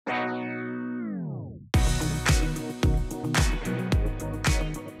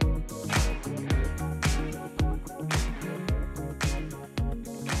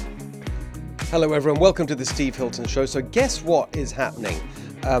Hello everyone, welcome to the Steve Hilton Show. So guess what is happening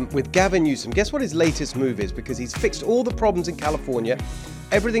with Gavin Newsom? Guess what his latest move is? Because he's fixed all the problems in California.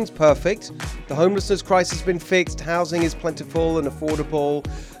 Everything's perfect. The homelessness crisis has been fixed. Housing is plentiful and affordable.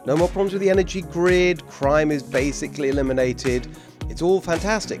 No more problems with the energy grid. Crime is basically eliminated. It's all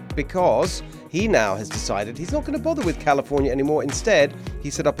fantastic because he now has decided he's not going to bother with California anymore. Instead, he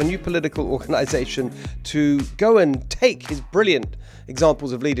set up a new political organization to go and take his brilliant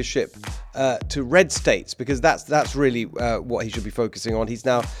examples of leadership to red states, because that's really what he should be focusing on. He's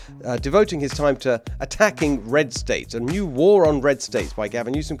now devoting his time to attacking red states, a new war on red states by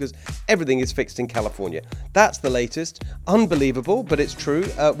Gavin Newsom, because everything is fixed in California. That's the latest. Unbelievable, but it's true.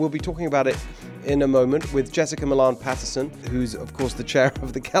 We'll be talking about it in a moment with Jessica Milan Patterson, who's of course the chair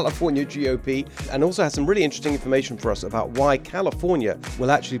of the California GOP, and also has some really interesting information for us about why California will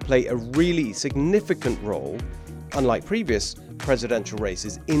actually play a really significant role, unlike previous presidential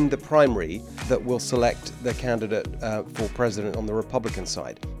races, in the primary that will select the candidate for president on the Republican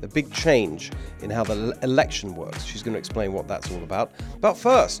side. A big change in how the election works. She's going to explain what that's all about. But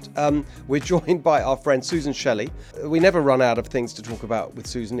first, we're joined by our friend Susan Shelley. We never run out of things to talk about with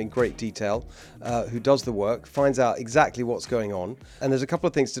Susan in great detail, who does the work, finds out exactly what's going on. And there's a couple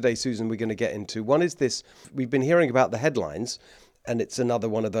of things today, Susan, we're going to get into. One is this: we've been hearing about the headlines, and it's another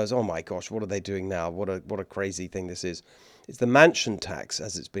one of those, oh my gosh, what are they doing now? What a crazy thing this is. It's the mansion tax,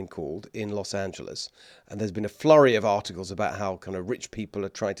 as it's been called, in Los Angeles. And there's been a flurry of articles about how kind of rich people are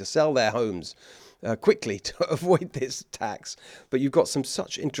trying to sell their homes quickly to avoid this tax. But you've got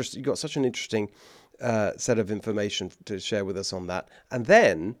such an interesting set of information to share with us on that. And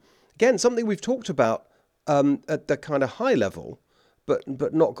then, again, something we've talked about at the kind of high level, but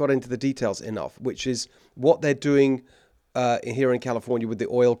not got into the details enough, which is what they're doing here in California with the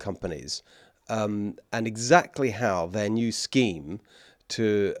oil companies, and exactly how their new scheme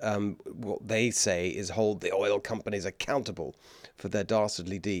to what they say is hold the oil companies accountable for their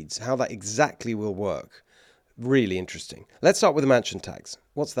dastardly deeds, how that exactly will work. Really interesting. Let's start with the mansion tax.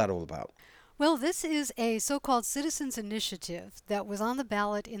 What's that all about? Well, this is a so-called citizens initiative that was on the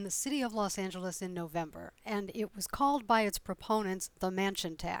ballot in the city of Los Angeles in November, and it was called by its proponents the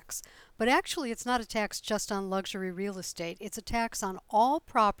mansion tax. But actually, it's not a tax just on luxury real estate. It's a tax on all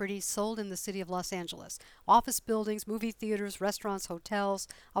property sold in the city of Los Angeles: office buildings, movie theaters, restaurants, hotels,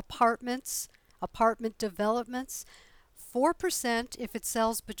 apartments, apartment developments. 4% if it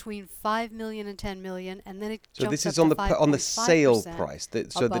sells between 5 million and 10 million, and then it So jumps this is up on to the sale 5% price.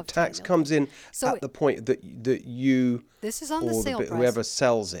 So the above tax 10 million. comes in So at the point that you this is on the or sale price. whoever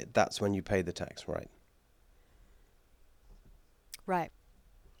sells it, that's when you pay the tax, right? Right.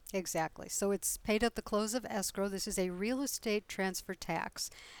 Exactly. So it's paid at the close of escrow. This is a real estate transfer tax,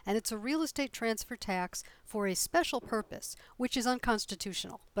 and it's a real estate transfer tax for a special purpose, which is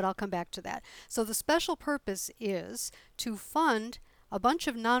unconstitutional, but I'll come back to that. So the special purpose is to fund a bunch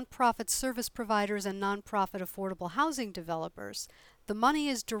of nonprofit service providers and nonprofit affordable housing developers. The money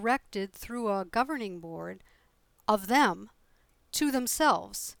is directed through a governing board of them to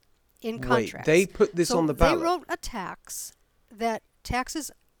themselves in contracts. Wait, they put this on the ballot? They wrote a tax that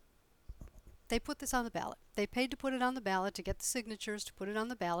taxes. They put this on the ballot. They paid to put it on the ballot, to get the signatures to put it on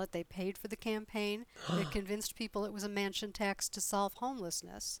the ballot. They paid for the campaign that convinced people it was a mansion tax to solve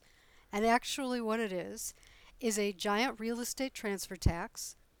homelessness. And actually what it is a giant real estate transfer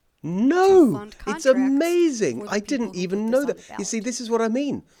tax. No, it's amazing. I didn't even know that. You see, this is what I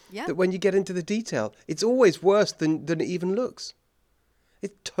mean. Yeah. That when you get into the detail, it's always worse than it even looks.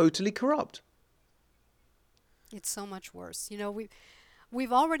 It's totally corrupt. It's so much worse. You know,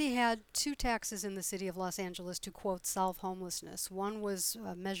 we've already had two taxes in the city of Los Angeles to, quote, solve homelessness. One was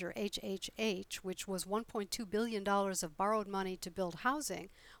Measure HHH, which was $1.2 billion of borrowed money to build housing,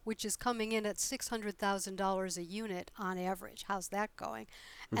 which is coming in at $600,000 a unit on average. How's that going?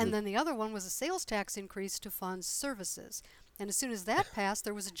 Mm-hmm. And then the other one was a sales tax increase to fund services. And as soon as that passed,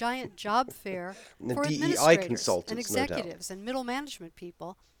 there was a giant job fair for administrators and executives and middle management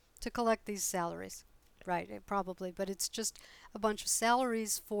people to collect these salaries. Right, probably, but it's just a bunch of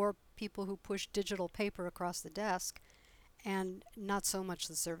salaries for people who push digital paper across the desk, and not so much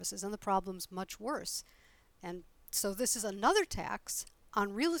the services, and the problem's much worse. And so this is another tax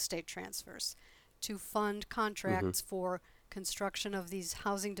on real estate transfers to fund contracts for construction of these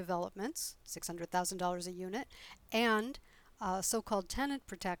housing developments, $600,000 a unit, and so-called tenant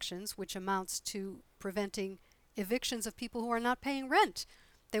protections, which amounts to preventing evictions of people who are not paying rent.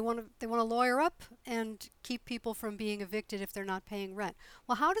 They want to lawyer up and keep people from being evicted if they're not paying rent.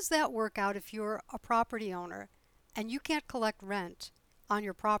 Well, how does that work out if you're a property owner and you can't collect rent on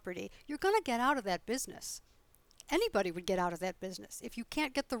your property? You're going to get out of that business. Anybody would get out of that business. If you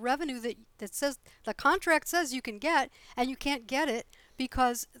can't get the revenue that says the contract says you can get, and you can't get it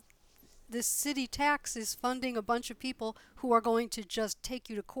because this city tax is funding a bunch of people who are going to just take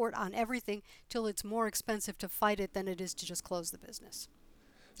you to court on everything till it's more expensive to fight it than it is to just close the business.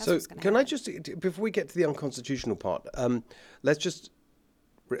 That's so what's gonna can happen. I just, before we get to the unconstitutional part, let's just,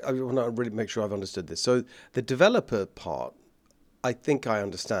 I want to really make sure I've understood this. So the developer part, I think I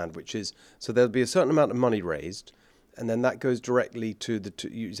understand, which is, so there'll be a certain amount of money raised, and then that goes directly to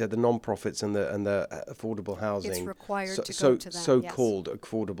you said the non-profits and the affordable housing. It's required to go to them. So-called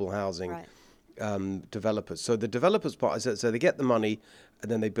affordable housing developers. So the developers part is so they get the money and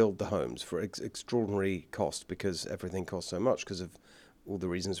then they build the homes for extraordinary cost because everything costs so much because of all the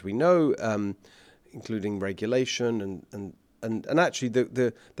reasons we know, including regulation and actually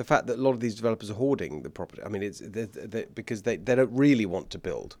the fact that a lot of these developers are hoarding the property. I mean, it's because they don't really want to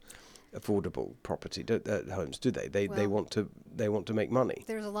build affordable property homes, do they? They want to make money.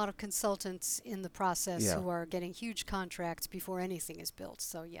 There's a lot of consultants in the process who are getting huge contracts before anything is built.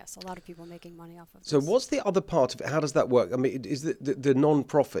 So yes, a lot of people making money off of this. So what's the other part of it? How does that work? I mean, is the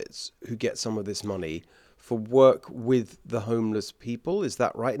non-profits who get some of this money for work with the homeless people? Is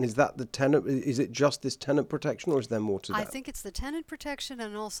that right? And is that the tenant? Is it just this tenant protection, or is there more to that? I think it's the tenant protection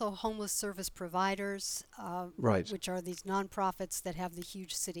and also homeless service providers, which are these nonprofits that have the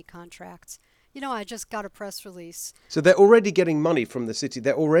huge city contracts. You know, I just got a press release. So they're already getting money from the city.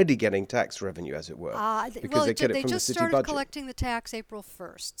 They're already getting tax revenue, as it were, because they get it from the city budget. They just started collecting the tax April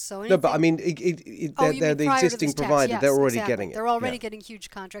 1st. So no, but I mean, they're the existing provider. Yes, they're already getting it. They're already getting huge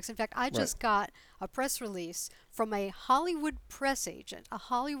contracts. In fact, I just got a press release from a Hollywood press agent, a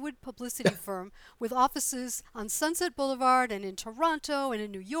Hollywood publicity firm with offices on Sunset Boulevard and in Toronto and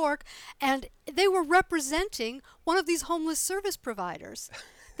in New York, and they were representing one of these homeless service providers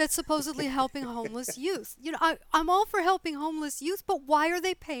that's supposedly helping homeless youth. You know, I'm all for helping homeless youth, but why are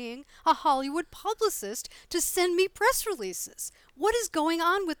they paying a Hollywood publicist to send me press releases? What is going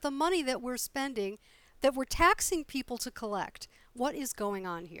on with the money that we're spending, that we're taxing people to collect? What is going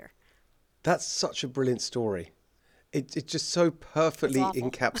on here? That's such a brilliant story. It just so perfectly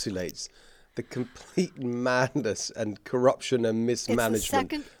encapsulates the complete madness and corruption and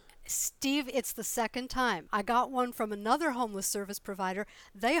mismanagement. Steve, it's the second time. I got one from another homeless service provider.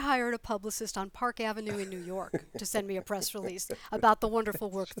 They hired a publicist on Park Avenue in New York to send me a press release about the wonderful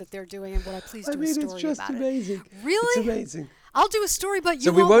work that they're doing, and would I please do a story about it. It's just amazing. Really? It's amazing. I'll do a story, but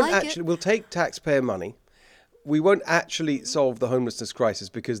you won't like it. We'll take taxpayer money. We won't actually solve the homelessness crisis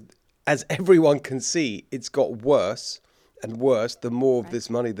because, as everyone can see, it's got worse and worse the more of this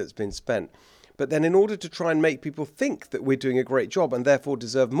money that's been spent. But then in order to try and make people think that we're doing a great job and therefore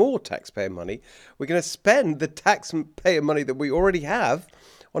deserve more taxpayer money, we're going to spend the taxpayer money that we already have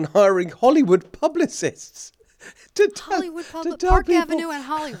on hiring Hollywood publicists. Park Avenue and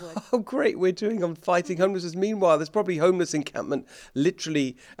Hollywood. How great we're doing on fighting homelessness. Meanwhile, there's probably homeless encampment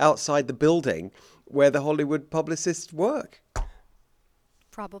literally outside the building where the Hollywood publicists work.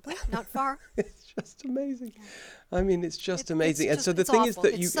 Probably, not far. It's just amazing. I mean, it's just amazing. And so the thing is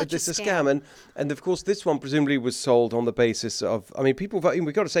that it's a scam. And of course, this one presumably was sold on the basis of, I mean,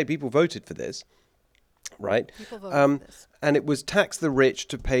 we've got to say people voted for this, right? People voted for this. And it was tax the rich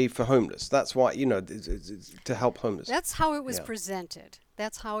to pay for homeless. That's why, it's to help homeless. That's how it was presented.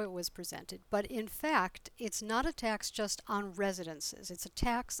 That's how it was presented. But in fact, it's not a tax just on residences. It's a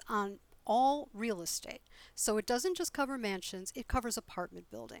tax on all real estate. So it doesn't just cover mansions, it covers apartment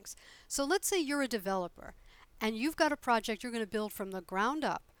buildings. So let's say you're a developer and you've got a project you're going to build from the ground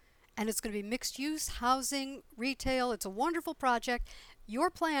up, and it's going to be mixed use, housing, retail. It's a wonderful project. Your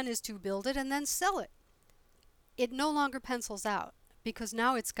plan is to build it and then sell it. It no longer pencils out because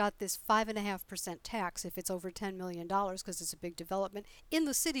now it's got this 5.5% tax if it's over $10 million because it's a big development. In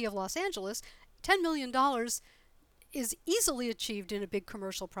the city of Los Angeles, $10 million is easily achieved in a big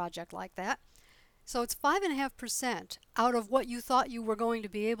commercial project like that. So it's 5.5% out of what you thought you were going to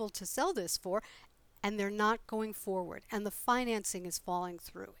be able to sell this for, and they're not going forward, and the financing is falling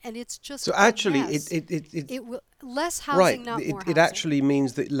through, and it's just so actually it will less housing, not more housing. It actually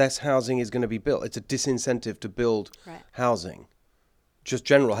means that less housing is going to be built. It's a disincentive to build housing. Just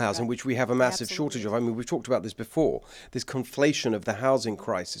general housing, which we have a massive shortage of. I mean, we've talked about this before. This conflation of the housing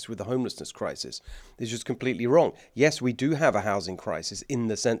crisis with the homelessness crisis is just completely wrong. Yes, we do have a housing crisis in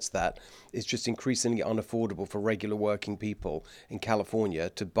the sense that it's just increasingly unaffordable for regular working people in California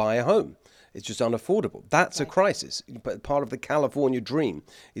to buy a home. It's just unaffordable. That's a crisis. But part of the California dream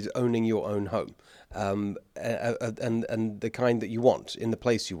is owning your own home. And the kind that you want, in the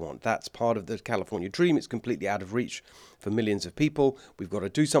place you want. That's part of the California dream. It's completely out of reach for millions of people. We've got to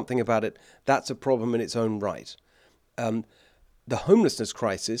do something about it. That's a problem in its own right. The homelessness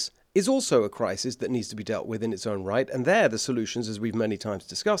crisis is also a crisis that needs to be dealt with in its own right. And there, the solutions, as we've many times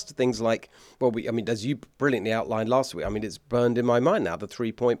discussed, things like, as you brilliantly outlined last week, it's burned in my mind now, the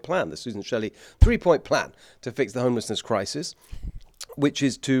 3-point plan, the Susan Shelley 3-point plan to fix the homelessness crisis, which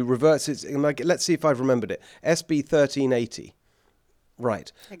is to reverse it. Let's see if I've remembered it. SB 1380.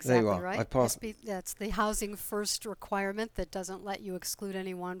 Right. Exactly, there you are. right. I've passed. That's the housing first requirement that doesn't let you exclude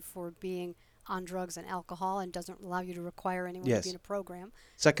anyone for being on drugs and alcohol and doesn't allow you to require anyone to be in a program.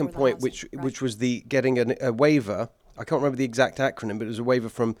 Second point, which was the getting a waiver. I can't remember the exact acronym, but it was a waiver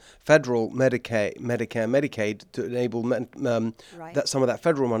from federal Medicare, Medicaid to enable that some of that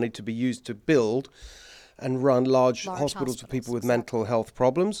federal money to be used to build and run large hospitals for people with mental health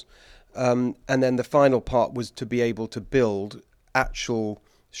problems. And then the final part was to be able to build actual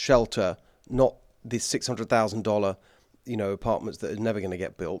shelter, not this $600,000 apartments that are never going to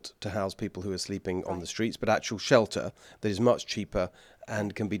get built to house people who are sleeping on the streets, but actual shelter that is much cheaper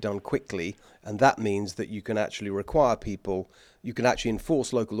and can be done quickly. And that means that you can actually require people, you can actually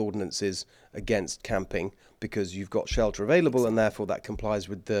enforce local ordinances against camping because you've got shelter available, and therefore that complies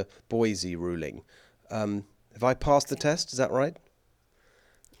with the Boise ruling. Have I passed the test? Is that right?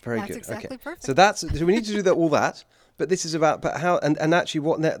 Very good. Exactly perfect. So we need to do all that. But this is about how and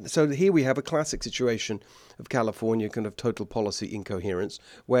actually so here we have a classic situation of California kind of total policy incoherence,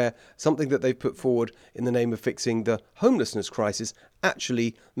 where something that they've put forward in the name of fixing the homelessness crisis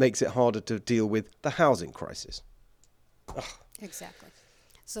actually makes it harder to deal with the housing crisis. Ugh. Exactly.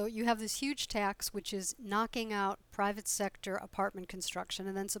 So you have this huge tax which is knocking out private sector apartment construction,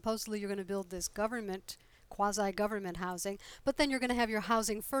 and then supposedly you're going to build this quasi-government housing, but then you're going to have your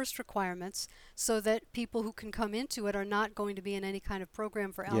housing first requirements so that people who can come into it are not going to be in any kind of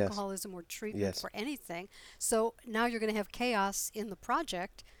program for alcoholism or treatment for anything. So now you're going to have chaos in the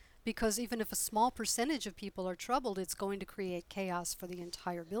project, because even if a small percentage of people are troubled, it's going to create chaos for the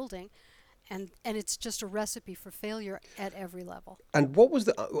entire building. And it's just a recipe for failure at every level. And what was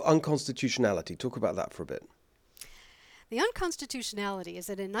the unconstitutionality? Talk about that for a bit. The unconstitutionality is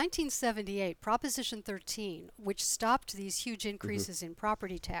that in 1978, Proposition 13, which stopped these huge increases in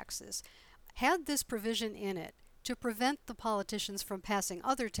property taxes, had this provision in it to prevent the politicians from passing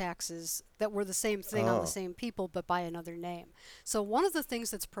other taxes that were the same thing on the same people but by another name. So one of the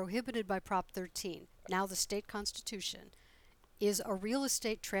things that's prohibited by Prop 13, now the state constitution, is a real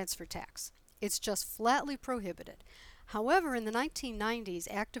estate transfer tax. It's just flatly prohibited. However, in the 1990s,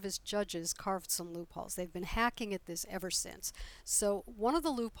 activist judges carved some loopholes. They've been hacking at this ever since. So one of the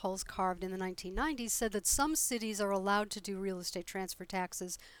loopholes carved in the 1990s said that some cities are allowed to do real estate transfer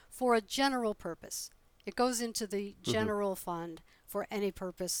taxes for a general purpose. It goes into the general fund for any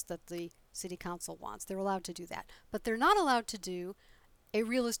purpose that the city council wants. They're allowed to do that. But they're not allowed to do a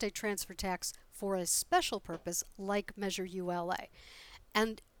real estate transfer tax for a special purpose like Measure ULA.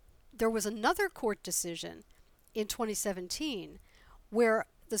 And there was another court decision in 2017 where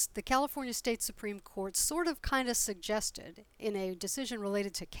the California State Supreme Court sort of kind of suggested, in a decision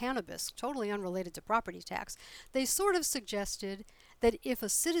related to cannabis, totally unrelated to property tax, they sort of suggested that if a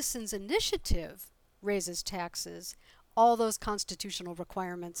citizen's initiative raises taxes, all those constitutional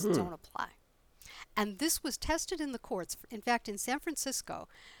requirements don't apply. And this was tested in the courts. In fact, in San Francisco,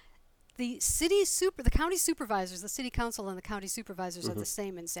 the county supervisors, the city council and the county supervisors are the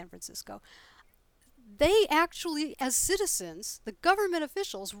same in San Francisco. They actually, as citizens, the government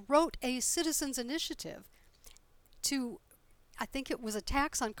officials, wrote a citizens' initiative to, I think it was a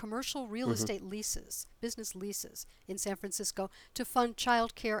tax on commercial real estate leases, business leases in San Francisco, to fund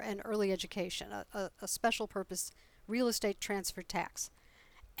child care and early education, a special purpose real estate transfer tax.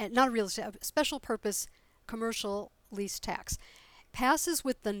 And not a real estate, a special purpose commercial lease tax. Passes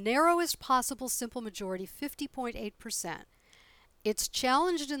with the narrowest possible simple majority, 50.8%. It's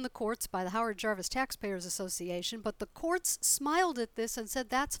challenged in the courts by the Howard Jarvis Taxpayers Association, but the courts smiled at this and said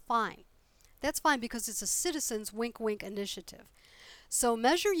that's fine. That's fine because it's a citizens' wink-wink initiative. So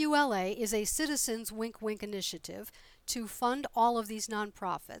Measure ULA is a citizens' wink-wink initiative to fund all of these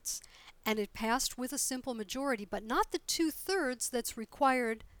nonprofits, and it passed with a simple majority, but not the 2/3 that's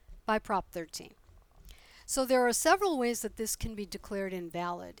required by Prop 13. So there are several ways that this can be declared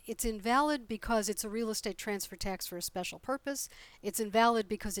invalid. It's invalid because it's a real estate transfer tax for a special purpose. It's invalid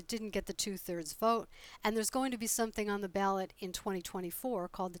because it didn't get the 2/3 vote. And there's going to be something on the ballot in 2024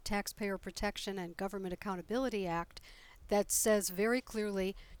 called the Taxpayer Protection and Government Accountability Act that says very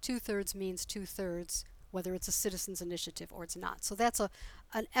clearly 2/3 means 2/3, whether it's a citizen's initiative or it's not. So that's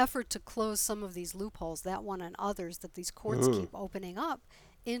an effort to close some of these loopholes, that one and others that these courts keep opening up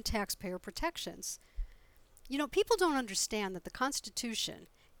in taxpayer protections. You know, people don't understand that the Constitution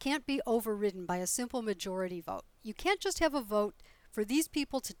can't be overridden by a simple majority vote. You can't just have a vote for these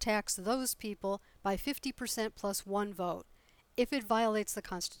people to tax those people by 50% plus one vote if it violates the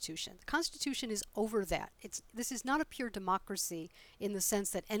Constitution. The Constitution is over that. This is not a pure democracy in the sense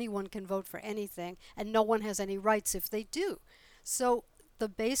that anyone can vote for anything and no one has any rights if they do. So the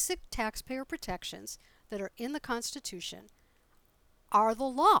basic taxpayer protections that are in the Constitution are the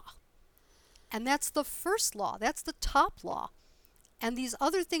law. And that's the first law. That's the top law. And these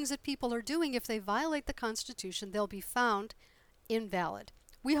other things that people are doing, if they violate the Constitution, they'll be found invalid.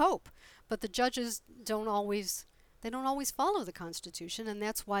 We hope. But the judges don't always follow the Constitution, and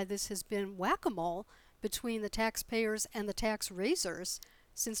that's why this has been whack-a-mole between the taxpayers and the tax raisers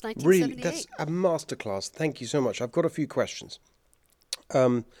since 1978. Really, that's a masterclass. Thank you so much. I've got a few questions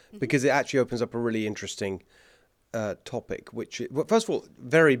because it actually opens up a really interesting topic, which, well, first of all,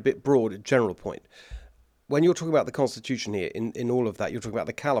 very bit broad, general point. When you're talking about the Constitution here, in all of that, you're talking about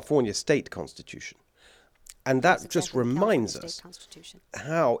the California state Constitution. And that just reminds us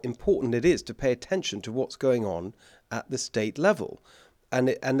how important it is to pay attention to what's going on at the state level.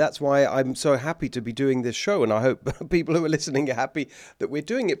 And that's why I'm so happy to be doing this show. And I hope people who are listening are happy that we're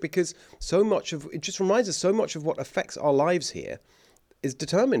doing it, because it just reminds us so much of what affects our lives here is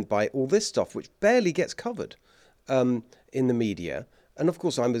determined by all this stuff, which barely gets covered in the media. And of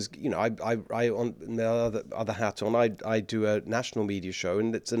course, I'm I on the other hat on, I do a national media show,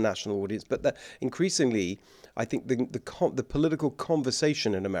 and it's a national audience. But increasingly, I think the political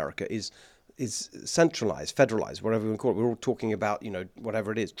conversation in America is centralized, federalized, whatever we call it. We're all talking about,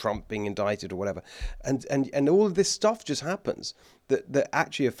 whatever it is, Trump being indicted or whatever, and all of this stuff just happens that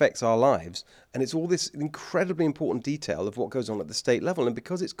actually affects our lives, and it's all this incredibly important detail of what goes on at the state level, and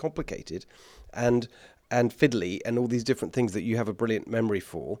because it's complicated and fiddly and all these different things that you have a brilliant memory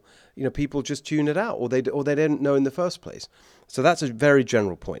for, people just tune it out, or they didn't know in the first place. So that's a very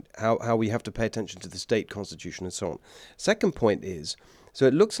general point, how we have to pay attention to the state constitution and so on. Second point is, so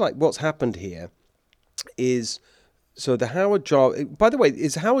it looks like what's happened here is, so the Howard Jarvis, by the way,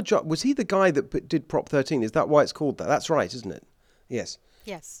 is Howard Jarvis, was he the guy that did Prop 13? Is that why it's called that? That's right, isn't it? Yes.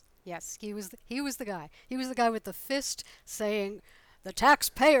 Yes. He was the guy. He was the guy with the fist saying, the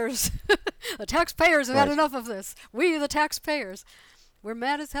taxpayers, the taxpayers have had enough of this. We, the taxpayers, we're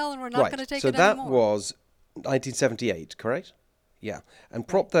mad as hell and we're not going to take it anymore. So that was 1978, correct? Yeah. And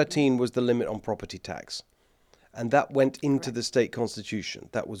Prop 13 was the limit on property tax. And that went into the state constitution.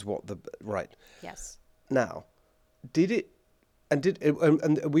 That was what right. Yes. Now,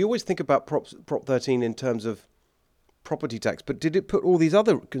 and we always think about Prop 13 in terms of property tax, but did it put all these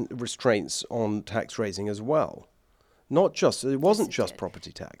other restraints on tax raising as well? It wasn't just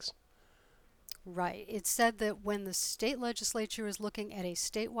property tax. Right. It said that when the state legislature is looking at a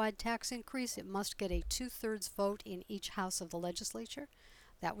statewide tax increase, it must get a 2/3 vote in each house of the legislature.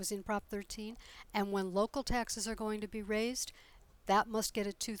 That was in Prop 13. And when local taxes are going to be raised, that must get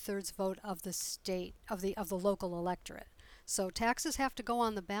a 2/3 vote of the state, of the local electorate. So taxes have to go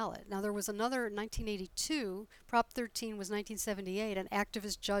on the ballot. Now, there was another 1982, Prop 13 was 1978, an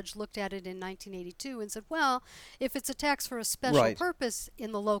activist judge looked at it in 1982 and said, well, if it's a tax for a special purpose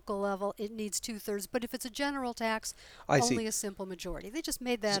in the local level, it needs 2/3, but if it's a general tax, only a simple majority. They just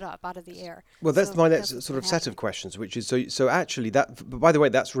made that up out of the air. Well, that's my next sort of set of questions, which is, so actually that, by the way,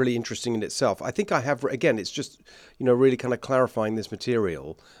 that's really interesting in itself. I think I have, again, it's just, really kind of clarifying this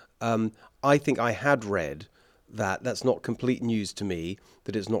material. I think I had read that's not complete news to me,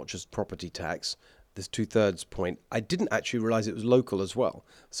 that it's not just property tax, this 2/3 point. I didn't actually realize it was local as well.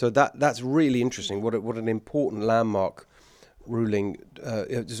 So that's really interesting. What an important landmark ruling,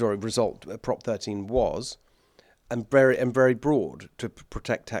 result Prop 13 was, and very broad to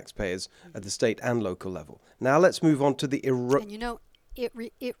protect taxpayers at the state and local level. Now let's move on to the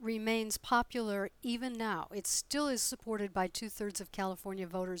It remains popular even now. It still is supported by 2/3 of California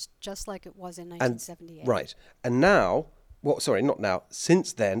voters, just like it was in 1978. Right. And now, not now,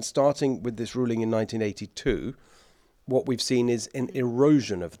 since then, starting with this ruling in 1982, what we've seen is an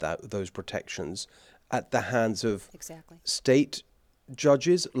erosion of those protections at the hands of state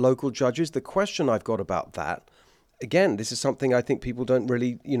judges, local judges. The question I've got about that, again, this is something I think people don't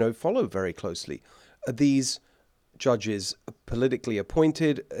really, follow very closely. Are these judges politically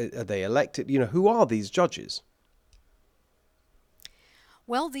appointed? Are they elected? Who are these judges?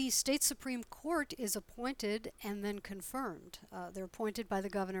 Well, the state Supreme Court is appointed and then confirmed. They're appointed by the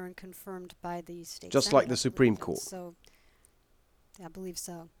governor and confirmed by the state Just Senate, like the Supreme Court. So, I believe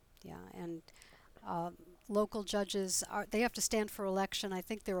so. Yeah, and local judges they have to stand for election. I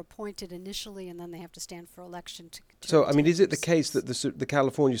think they're appointed initially, and then they have to stand for election. So, I mean, is it the case that the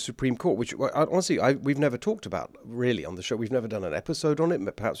California Supreme Court, which honestly we've never talked about really on the show, we've never done an episode on it,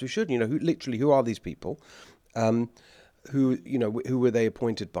 but perhaps we should. Who are these people? Who were they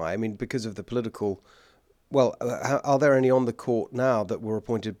appointed by? I mean, because of the political. Well, are there any on the court now that were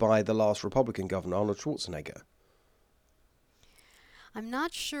appointed by the last Republican governor, Arnold Schwarzenegger? I'm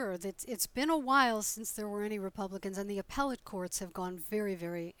not sure. That it's been a while since there were any Republicans, and the appellate courts have gone very,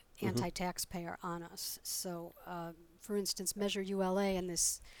 very anti-taxpayer on us. So, for instance, Measure ULA and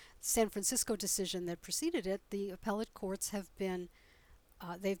this San Francisco decision that preceded it, the appellate courts have been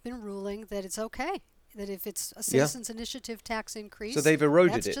they've been ruling that it's okay. That if it's a citizens' initiative tax increase, so they've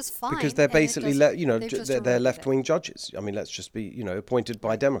eroded that's it just fine, because they're basically, they're eroded left-wing judges. I mean, let's just be, appointed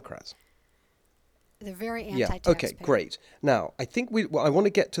by Democrats. They're very Yeah. anti-taxpayer. Okay. Great. Now, I think I want to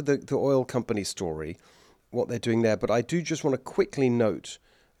get to the oil company story, what they're doing there, but I do just want to quickly note,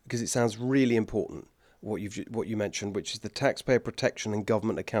 because it sounds really important, what you mentioned, which is the Taxpayer Protection and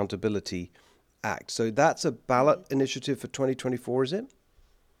Government Accountability Act. So that's a ballot initiative for 2024, is it?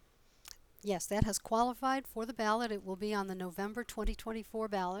 Yes, that has qualified for the ballot. It will be on the November 2024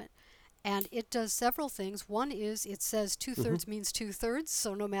 ballot. And it does several things. One is it says two-thirds means two-thirds.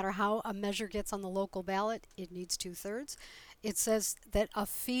 So no matter how a measure gets on the local ballot, it needs two-thirds. It says that a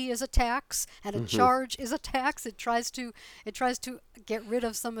fee is a tax and a charge is a tax. It tries to get rid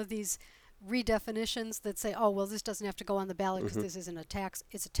of some of these redefinitions that say, oh, well, this doesn't have to go on the ballot because this isn't a tax.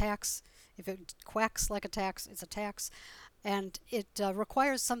 It's a tax. If it quacks like a tax, it's a tax. And it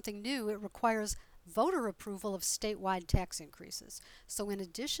requires something new. It requires voter approval of statewide tax increases. So in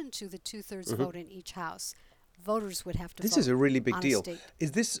addition to the two-thirds vote in each house, voters would have to vote. This is a really big on deal. state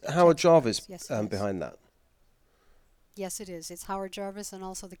Is this Howard Jarvis Yes, it is. behind that? Yes, it is. It's Howard Jarvis and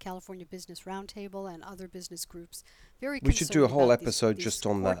also the California Business Roundtable and other business groups. Very We should do a concerned whole about episode these just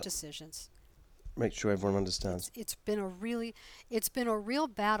on court that. decisions. Make sure everyone understands. It's been a real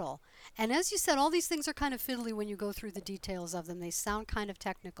battle. And as you said, all these things are kind of fiddly when you go through the details of them. They sound kind of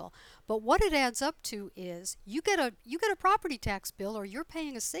technical. But what it adds up to is you get a property tax bill, or you're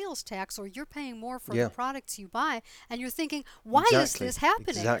paying a sales tax, or you're paying more for the products you buy, and you're thinking, why is this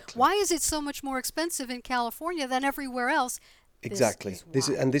happening? Exactly. Why is it so much more expensive in California than everywhere else? Exactly. This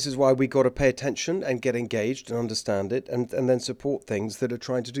is why we got to pay attention and get engaged and understand it, and then support things that are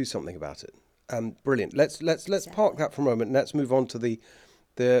trying to do something about it. Brilliant. Let's park that for a moment and let's move on to the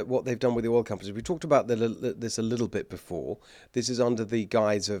what they've done with the oil companies. We talked about this a little bit before. This is under the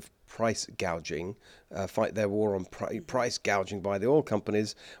guise of price gouging, fight their war on price gouging by the oil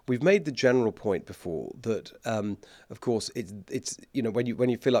companies. We've made the general point before that, of course, it's when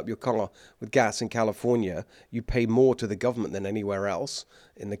you fill up your car with gas in California, you pay more to the government than anywhere else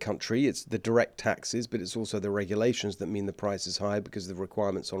in the country. It's the direct taxes, but it's also the regulations that mean the price is high because of the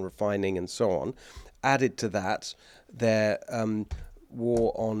requirements on refining and so on. Added to that, their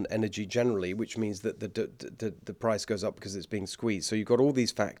war on energy generally, which means that the price goes up because it's being squeezed. So you've got all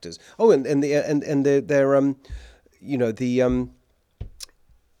these factors. Oh, and their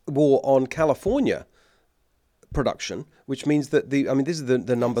war on California production, which means that this is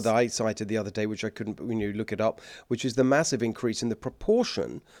the number that I cited the other day, which I couldn't look it up, which is the massive increase in the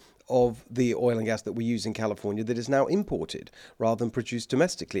proportion of the oil and gas that we use in California that is now imported rather than produced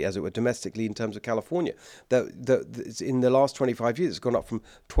domestically, as it were, domestically in terms of California. In the last 25 years, it's gone up from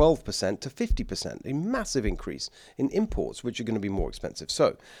 12% to 50%, a massive increase in imports, which are going to be more expensive.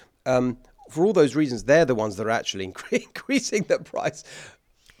 So for all those reasons, they're the ones that are actually increasing the price.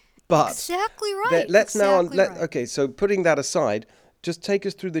 But exactly right. Okay, so putting that aside, just take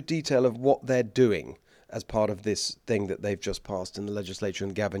us through the detail of what they're doing as part of this thing that they've just passed in the legislature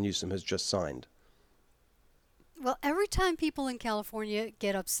and Gavin Newsom has just signed. Well, every time people in California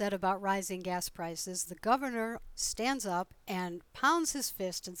get upset about rising gas prices, the governor stands up and pounds his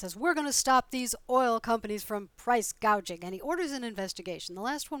fist and says, we're going to stop these oil companies from price gouging. And he orders an investigation. The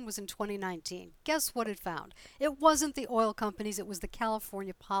last one was in 2019. Guess what it found? It wasn't the oil companies, it was the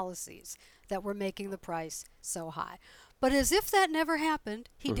California policies that were making the price so high. But as if that never happened,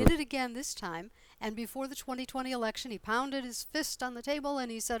 he did it again this time. And before the 2020 election, he pounded his fist on the table and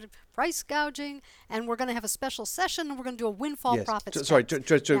he said, price gouging, and we're going to have a special session, and we're going to do a windfall profits tax. Sorry,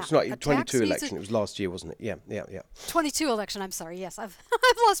 it's not 22 election. It was last year, wasn't it? Yeah. 22 election, I'm sorry. Yes, I've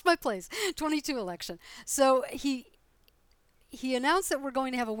lost my place. 22 election. So he announced that we're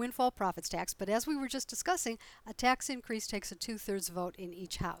going to have a windfall profits tax, but as we were just discussing, a tax increase takes a two-thirds vote in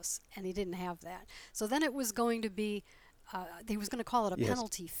each house, and he didn't have that. So then it was going to be he was going to call it a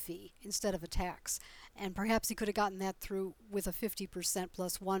penalty fee instead of a tax. And perhaps he could have gotten that through with a 50%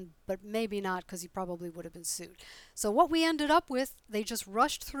 plus one, but maybe not, because he probably would have been sued. So what we ended up with, they just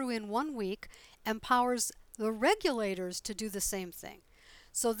rushed through in 1 week, empowers the regulators to do the same thing.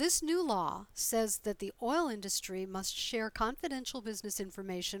 So this new law says that the oil industry must share confidential business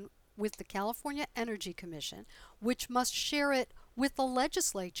information with the California Energy Commission, which must share it with the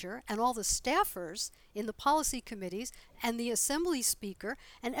legislature and all the staffers in the policy committees and the assembly speaker,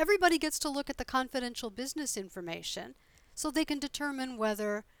 and everybody gets to look at the confidential business information so they can determine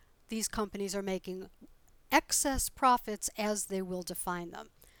whether these companies are making excess profits as they will define them.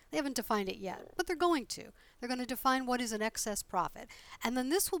 They haven't defined it yet, but they're going to. They're going to define what is an excess profit. And then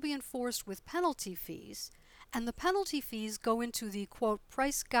this will be enforced with penalty fees, and the penalty fees go into the, quote,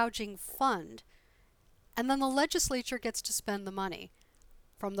 price gouging fund, and then the legislature gets to spend the money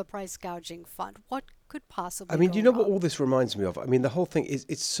from the price gouging fund. What could possibly do you know wrong? what all this reminds me of? I mean, the whole thing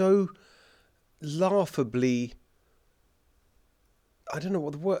it's so laughably, I don't know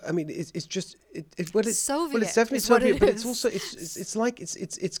what the word. I mean, it's just it's Soviet. Well, it's definitely is what Soviet, it but is. it's also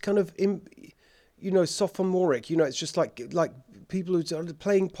it's kind of sophomoric. It's just like people who are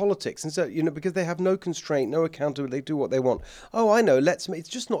playing politics, and so because they have no constraint, no accountability, they do what they want. Oh, I know. It's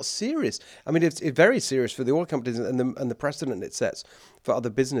just not serious. I mean, it's very serious for the oil companies and the precedent it sets for other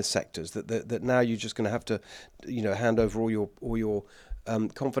business sectors. That now you're just going to have to hand over all your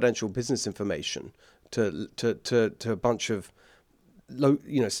confidential business information to a bunch of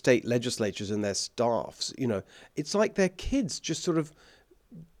state legislatures and their staffs. It's like their kids just sort of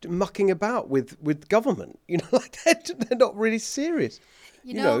mucking about with government. Like they're not really serious.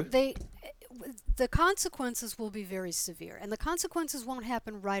 The consequences will be very severe, and the consequences won't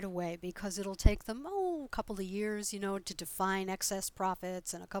happen right away because it'll take them a couple of years, to define excess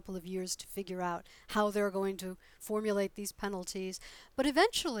profits, and a couple of years to figure out how they're going to formulate these penalties. But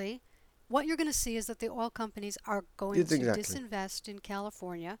eventually, what you're going to see is that the oil companies are going to disinvest in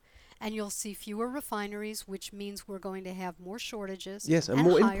California, and you'll see fewer refineries, which means we're going to have more shortages and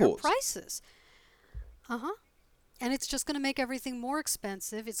more higher imports. Prices. And it's just going to make everything more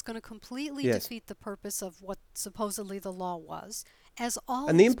expensive. It's going to completely defeat the purpose of what supposedly the law was.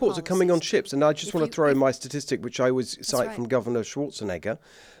 And the imports are coming on ships. And I just want to throw in my statistic, which I always cite from Governor Schwarzenegger,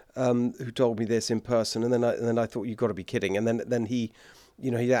 who told me this in person. And then I thought, you've got to be kidding. And then he,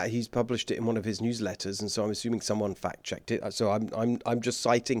 he's published it in one of his newsletters, and so I'm assuming someone fact checked it. So I'm just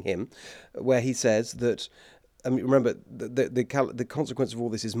citing him, where he says that. Remember, the consequence of all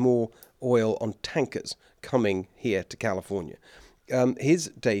this is more oil on tankers coming here to California. His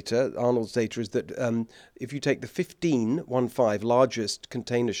data, Arnold's data, is that if you take the 15 largest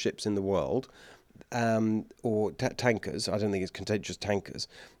container ships in the world, or tankers, I don't think it's just tankers,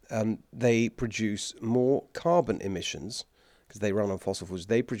 they produce more carbon emissions, because they run on fossil fuels.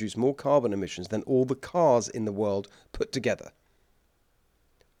 They produce more carbon emissions than all the cars in the world put together.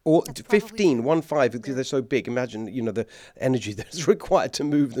 Or 15, because they're so big. Imagine, the energy that's required to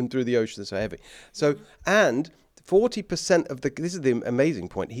move them through the ocean. They're so heavy. So, and 40% of this is the amazing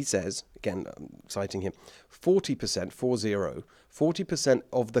point. He says, again, I'm citing him, 40%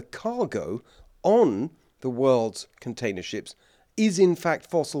 of the cargo on the world's container ships is in fact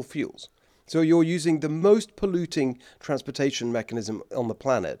fossil fuels. So you're using the most polluting transportation mechanism on the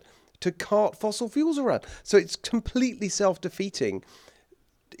planet to cart fossil fuels around. So it's completely self-defeating,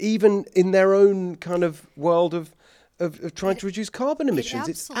 even in their own kind of world of trying to reduce carbon emissions.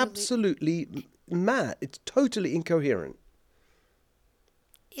 It's absolutely mad. It's totally incoherent.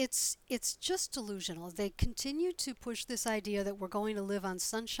 It's just delusional. They continue to push this idea that we're going to live on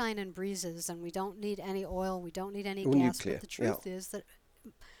sunshine and breezes, and we don't need any oil, we don't need any gas. Nuclear. But the truth is that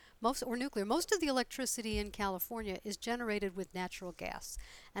most of the electricity in California is generated with natural gas,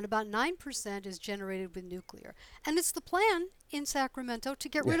 and about 9% is generated with nuclear. And it's the plan in Sacramento to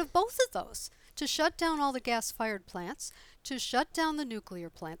get rid of both of those, to shut down all the gas-fired plants, to shut down the nuclear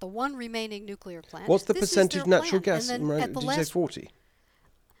plant, the one remaining nuclear plant. What's the percentage natural gas? Did you say 40?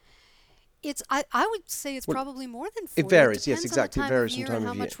 I would say it's probably more than 40. It varies, yes, exactly. It varies from time of year.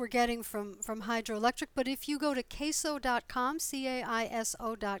 How much we're getting from hydroelectric. But if you go to CAISO.com,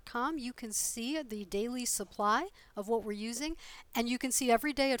 CAISO.com, you can see the daily supply of what we're using. And you can see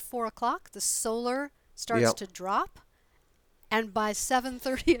every day at 4 o'clock, the solar starts to drop. And by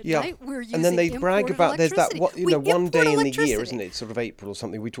 7:30 at night, we're using and then they brag about there's that one day in the year, isn't it? Sort of April or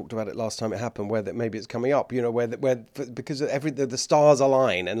something. We talked about it last time it happened, where that maybe it's coming up. Because the stars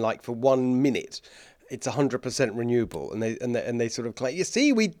align, and like for 1 minute, it's 100% renewable, and they sort of claim, you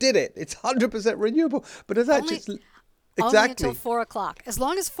see, we did it. It's 100% renewable, but it's actually only until 4 o'clock. As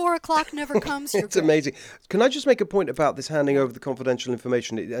long as 4 o'clock never comes, you're it's good. Amazing. Can I just make a point about this handing over the confidential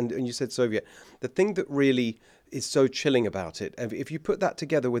information? And you said Soviet. The thing that really is so chilling about it, if you put that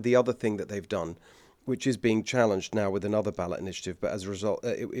together with the other thing that they've done, which is being challenged now with another ballot initiative, but as a result,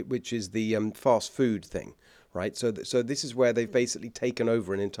 which is the fast food thing, right? So this is where they've basically taken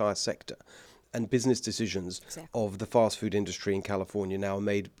over an entire sector. and business decisions Exactly. of the fast food industry in California now are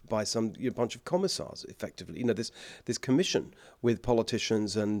made by some bunch of commissars, effectively. This commission with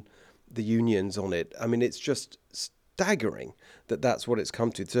politicians and the unions on it. I mean, it's just staggering that that's what it's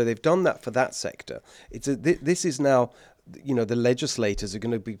come to. So they've done that for that sector. This is now, the legislators are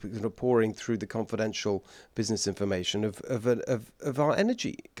going to be pouring through the confidential business information of our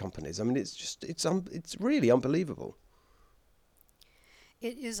energy companies. I mean, it's really unbelievable.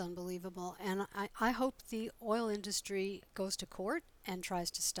 It is unbelievable, and I hope the oil industry goes to court and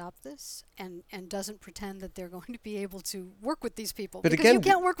tries to stop this and doesn't pretend that they're going to be able to work with these people. But because again, you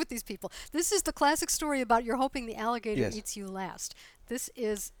can't work with these people. This is the classic story about you're hoping the alligator Yes. eats you last. This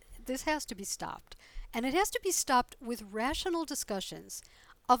has to be stopped. And it has to be stopped with rational discussions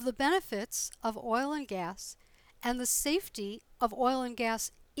of the benefits of oil and gas and the safety of oil and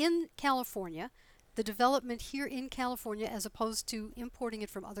gas in California, the development here in California as opposed to importing it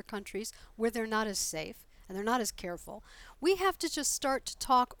from other countries where they're not as safe and they're not as careful. We have to just start to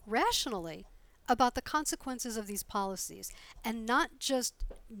talk rationally about the consequences of these policies and not just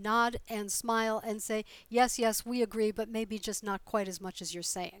nod and smile and say, yes, yes, we agree, but maybe just not quite as much as you're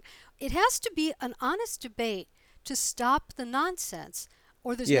saying. It has to be an honest debate to stop the nonsense,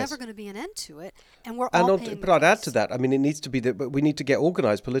 or there's Yes. never going to be an end to it, and we're all paying the But I'd add price. to that. I mean, it needs to be that, but we need to get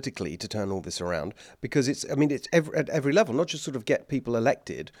organised politically to turn all this around, because it's at every level, not just sort of get people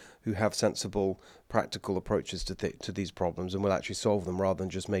elected who have sensible, practical approaches to these problems and will actually solve them, rather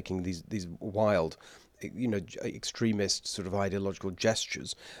than just making these wild, extremist sort of ideological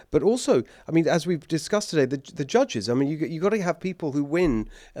gestures. But also, I mean, as we've discussed today, the judges. I mean, you got to have people who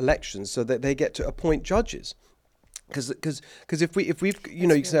win elections so that they get to appoint judges. Because if we've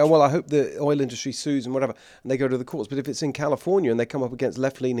you say, oh well, I hope the oil industry sues and whatever, and they go to the courts. But if it's in California and they come up against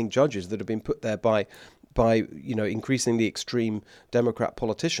left-leaning judges that have been put there by increasingly extreme Democrat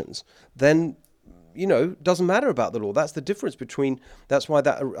politicians, then doesn't matter about the law. That's the difference between. That's why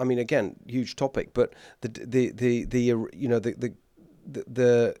that. I mean, again, huge topic, but the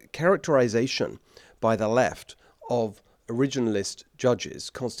characterization by the left of originalist judges,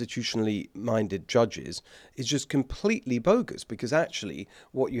 constitutionally minded judges, is just completely bogus, because actually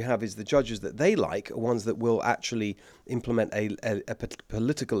what you have is the judges that they like are ones that will actually implement a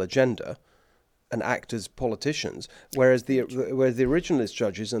political agenda and act as politicians, whereas the originalist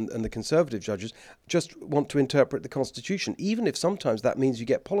judges and the conservative judges just want to interpret the Constitution, even if sometimes that means you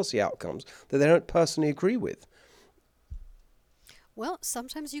get policy outcomes that they don't personally agree with. Well,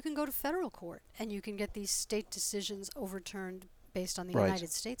 sometimes you can go to federal court and you can get these state decisions overturned based on the Right.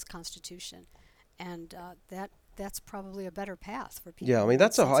 United States Constitution, and that's probably a better path for people. Yeah, I who mean,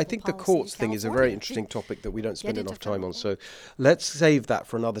 want I sensible think the policy in courts thing is a very California. interesting topic that we don't spend Get into enough time on. federal So let's save that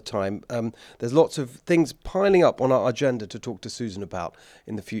for another time. There's lots of things piling up on our agenda to talk to Susan about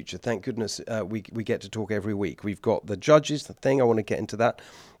in the future. Thank goodness we get to talk every week. We've got the judges, the thing, I want to get into that.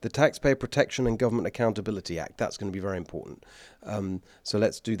 The Taxpayer Protection and Government Accountability Act, that's going to be very important. So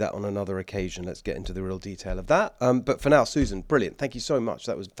let's do that on another occasion. Let's get into the real detail of that. But for now, Susan, brilliant. Thank you so much.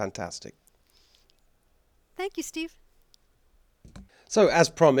 That was fantastic. Thank you, Steve. So, as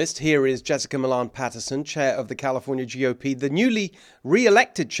promised, here is Jessica Milan Patterson, chair of the California GOP, the newly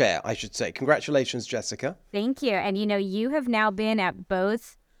re-elected chair, I should say. Congratulations, Jessica. Thank you. And, you have now been at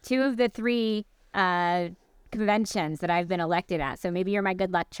two of the three conventions that I've been elected at. So maybe you're my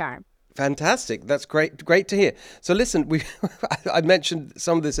good luck charm. Fantastic. That's great to hear. So listen, I mentioned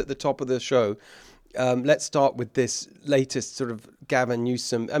some of this at the top of the show. Let's start with this latest sort of Gavin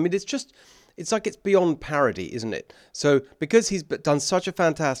Newsom. I mean, it's like it's beyond parody, isn't it? So because he's done such a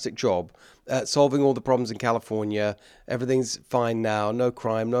fantastic job solving all the problems in California, everything's fine now, no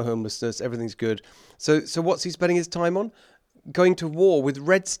crime, no homelessness, everything's good. So what's he spending his time on? Going to war with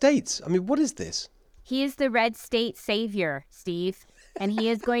red states. I mean, what is this? He is the red state savior, Steve, and he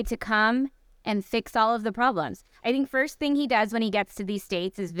is going to come and fix all of the problems. I think first thing he does when he gets to these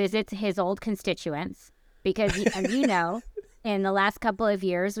states is visit his old constituents, because as you know, in the last couple of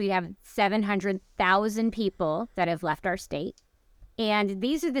years, we have 700,000 people that have left our state. And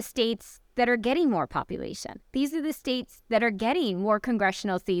these are the states that are getting more population. These are the states that are getting more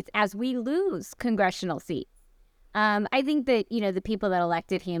congressional seats as we lose congressional seats. I think that, the people that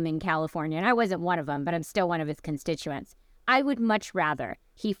elected him in California, and I wasn't one of them, but I'm still one of his constituents, I would much rather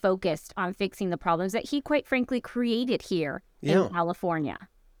he focused on fixing the problems that he, quite frankly, created here in California.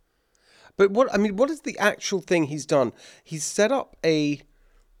 But what is the actual thing he's done? He's set up a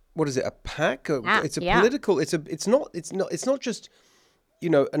PAC? It's a political. It's not just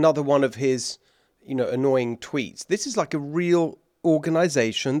another one of his annoying tweets. This is like a real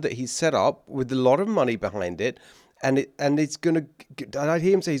organization that he's set up with a lot of money behind it, and it's going to. I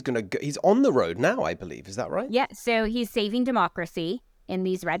hear him say he's on the road now, I believe. Is that right? Yeah. So he's saving democracy in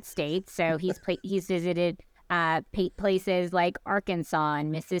these red states. So he's visited places like Arkansas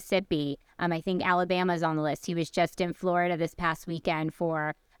and Mississippi. I think Alabama's on the list. He was just in Florida this past weekend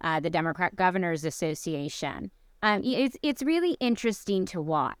for the Democrat Governors Association. It's really interesting to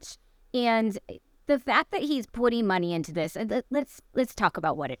watch, and the fact that he's putting money into this. Let's talk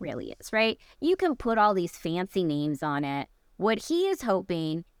about what it really is, right? You can put all these fancy names on it. What he is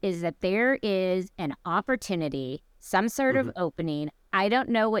hoping is that there is an opportunity, some sort of opening. I don't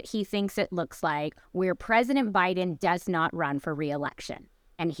know what he thinks it looks like, where President Biden does not run for re-election,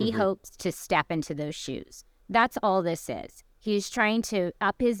 and he hopes to step into those shoes. That's all this is. He's trying to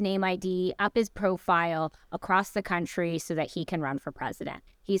up his name ID, up his profile across the country so that he can run for president.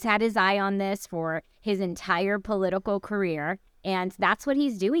 He's had his eye on this for his entire political career, and that's what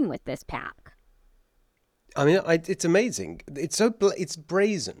he's doing with this PAC. I mean, it's amazing. It's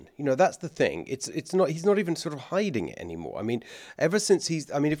brazen. You know, that's the thing. It's not. He's not even sort of hiding it anymore. I mean, ever since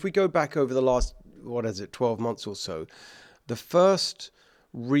if we go back over the last 12 months or so, the first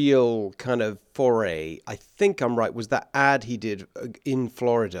real kind of foray, I think I'm right, was that ad he did in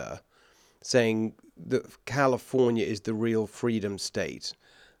Florida saying that California is the real freedom state.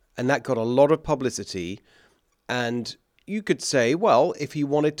 And that got a lot of publicity. And you could say, well, if he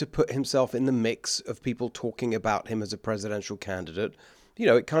wanted to put himself in the mix of people talking about him as a presidential candidate, you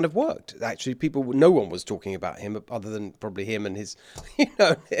know, it kind of worked. Actually, no one was talking about him other than probably him and his,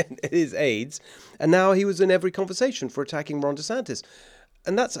 his aides. And now he was in every conversation for attacking Ron DeSantis.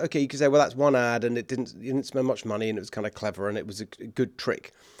 And that's okay. You could say, well, that's one ad and it didn't spend much money and it was kind of clever and it was a good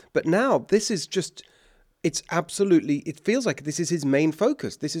trick. But now this is just, it feels like this is his main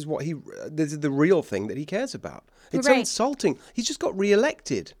focus. This is the real thing that he cares about. It's so insulting. He's just got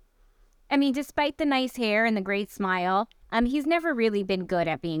reelected. I mean, despite the nice hair and the great smile, he's never really been good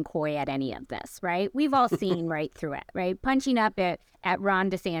at being coy at any of this, right? We've all seen right through it, right? Punching up at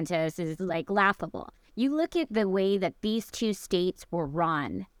Ron DeSantis is like laughable. You look at the way that these two states were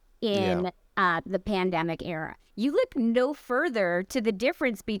run in the pandemic era. You look no further to the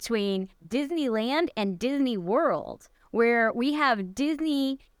difference between Disneyland and Disney World, where we have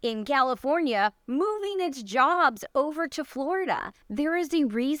Disney in California moving its jobs over to Florida. There is a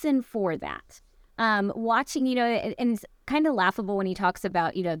reason for that. Watching, and it's kind of laughable when he talks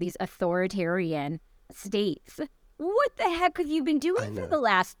about, these authoritarian states. What the heck have you been doing for the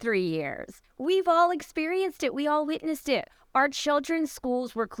last 3 years? We've all experienced it. We all witnessed it. Our children's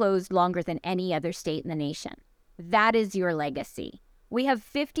schools were closed longer than any other state in the nation. That is your legacy. We have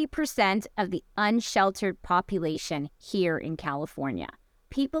 50% of the unsheltered population here in California.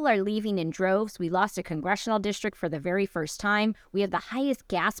 People are leaving in droves. We lost a congressional district for the very first time. We have the highest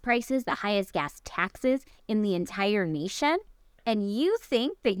gas prices, the highest gas taxes in the entire nation. And you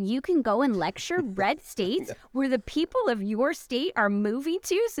think that you can go and lecture red states where the people of your state are moving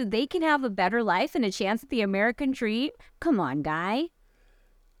to so they can have a better life and a chance at the American dream? Come on, guy.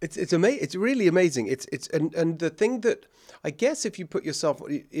 It's amazing. It's really amazing. And the thing that I guess if you put yourself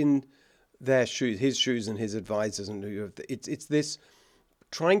in their shoes, his shoes and his advisors, and it's this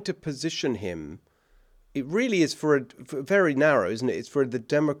trying to position him. It really is for very narrow, isn't it? It's for the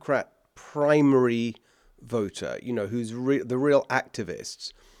Democrat primary voter, who's the real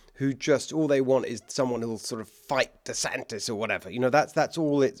activists, who just all they want is someone who'll sort of fight DeSantis or whatever. That's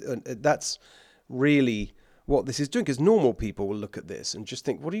all it. That's really what this is doing, because normal people will look at this and just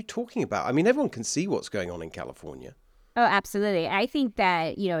think, what are you talking about? I mean, everyone can see what's going on in California. Oh, absolutely. I think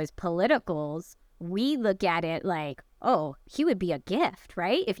that, as politicals, we look at it like, oh, he would be a gift,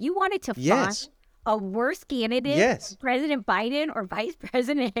 right? If you wanted to find a worse candidate, President Biden or Vice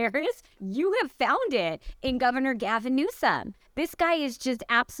President Harris, you have found it in Governor Gavin Newsom. This guy is just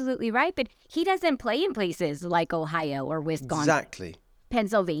absolutely right, but he doesn't play in places like Ohio or Wisconsin. Exactly.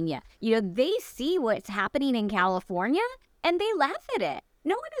 Pennsylvania. They see what's happening in California and they laugh at it.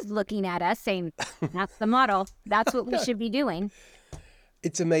 No one is looking at us saying, that's the model. That's what we should be doing.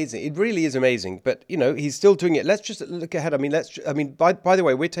 It's amazing. It really is amazing. But, he's still doing it. Let's just look ahead. By the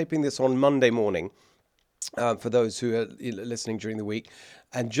way, we're taping this on Monday morning for those who are listening during the week.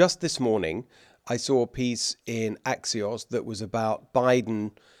 And just this morning, I saw a piece in Axios that was about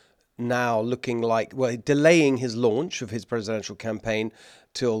Biden now looking like, delaying his launch of his presidential campaign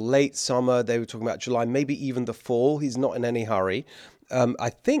till late summer. They were talking about July, maybe even the fall. He's not in any hurry. I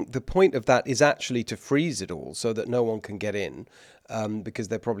think the point of that is actually to freeze it all so that no one can get in, because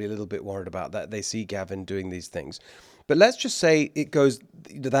they're probably a little bit worried about that. They see Gavin doing these things. But let's just say it goes,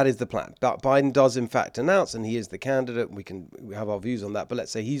 that is the plan. But Biden does in fact announce, and he is the candidate. We have our views on that, but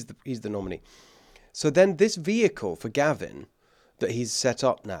let's say he's the nominee. So then this vehicle for Gavin that he's set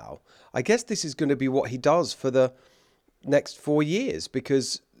up now, I guess this is going to be what he does for the next 4 years,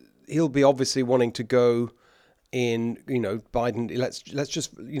 because he'll be obviously wanting to go in, Biden, let's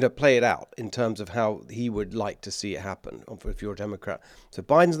just, play it out in terms of how he would like to see it happen if you're a Democrat. So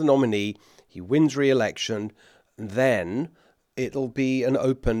Biden's the nominee, he wins re-election, then it'll be an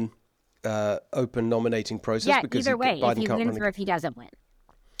open nominating process. Yeah, because either way, Biden if he can't wins or if he doesn't win.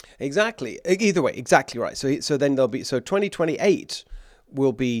 Exactly. Either way, exactly right. So then there'll be 2028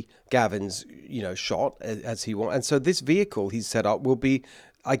 will be Gavin's shot as he wants, and so this vehicle he's set up will be.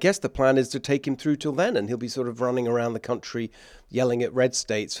 I guess the plan is to take him through till then, and he'll be sort of running around the country yelling at red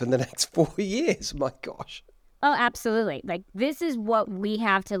states for the next 4 years. My gosh. Oh, absolutely. Like, this is what we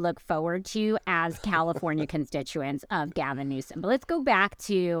have to look forward to as California constituents of Gavin Newsom. But let's go back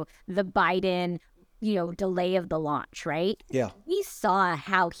to the Biden, delay of the launch, right? Yeah. We saw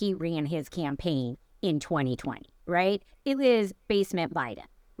how he ran his campaign in 2020, right? It was basement Biden,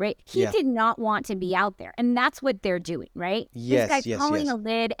 right? He did not want to be out there. And that's what they're doing, right? Yes, this guy's calling a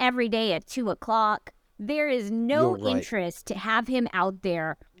lid every day at 2:00. There is no interest to have him out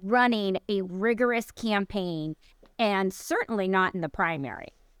there running a rigorous campaign, and certainly not in the primary.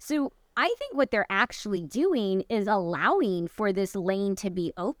 So I think what they're actually doing is allowing for this lane to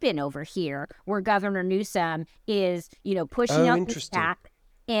be open over here, where Governor Newsom is, pushing out this pack,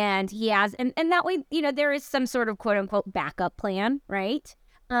 and he has, and that way, there is some sort of quote unquote backup plan, right?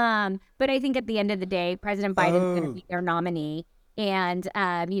 But I think at the end of the day, President Biden's going to be their nominee. And,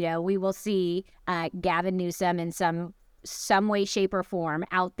 we will see Gavin Newsom in some way, shape, or form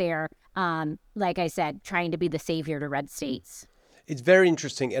out there, like I said, trying to be the savior to red states. It's very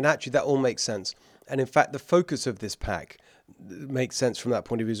interesting. And actually, that all makes sense. And in fact, the focus of this pack makes sense from that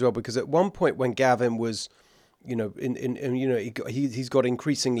point of view as well, because at one point when Gavin was, he's got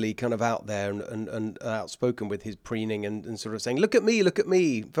increasingly kind of out there and outspoken with his preening and sort of saying, look at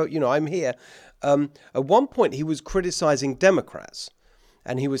me, vote, I'm here. At one point, he was criticizing Democrats,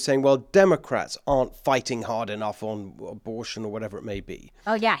 and he was saying, well, Democrats aren't fighting hard enough on abortion or whatever it may be.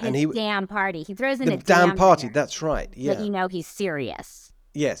 Oh, yeah, his damn party. He throws in the a damn party. That's right. Yeah. But he's serious.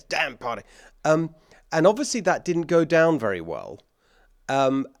 Yes, damn party. And obviously that didn't go down very well.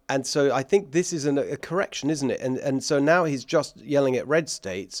 And so I think this is a correction, isn't it? And so now he's just yelling at red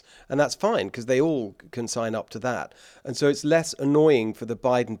states, and that's fine because they all can sign up to that. And so it's less annoying for the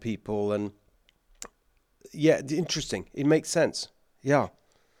Biden people. And yeah, interesting. It makes sense. Yeah.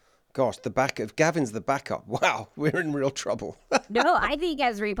 Gosh, if Gavin's the backup, wow, we're in real trouble. No, I think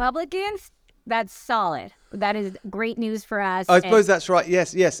as Republicans, that's solid. That is great news for us. I suppose that's right.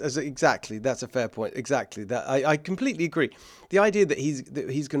 Yes, exactly. That's a fair point. Exactly. That I completely agree. The idea that he's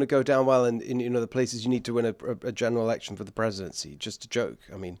going to go down well in the places you need to win a general election for the presidency, just a joke.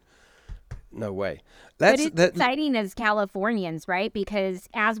 I mean, no way. But it's exciting as Californians, right? Because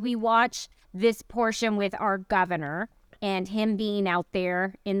as we watch this portion with our governor and him being out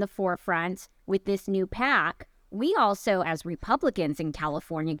there in the forefront with this new PAC, we also, as Republicans in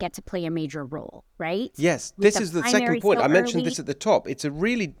California, get to play a major role, right? Yes, this is the second point. I mentioned this at the top. It's a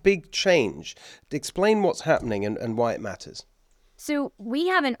really big change. Explain what's happening and why it matters. So we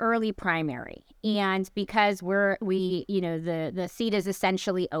have an early primary, and because the seat is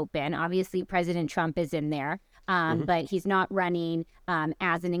essentially open. Obviously, President Trump is in there, but he's not running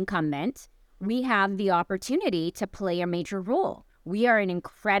as an incumbent. We have the opportunity to play a major role. We are an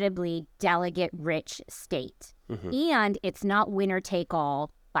incredibly delegate-rich state, and it's not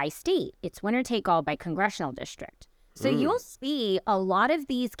winner-take-all by state. It's winner-take-all by congressional district. So you'll see a lot of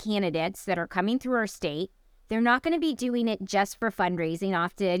these candidates that are coming through our state. They're not going to be doing it just for fundraising.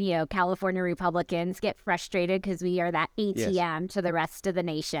 Often, California Republicans get frustrated because we are that ATM to the rest of the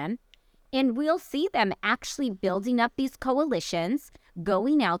nation. And we'll see them actually building up these coalitions,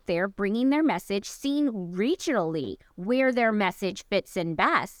 going out there, bringing their message, seeing regionally where their message fits in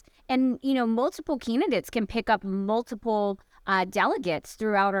best. And, multiple candidates can pick up multiple delegates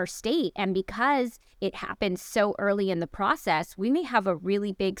throughout our state. And because it happens so early in the process, we may have a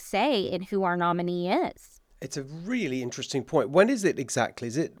really big say in who our nominee is. It's a really interesting point. When is it exactly?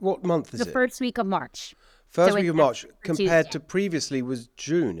 What month is it? The first week of March. First week of March compared to previously was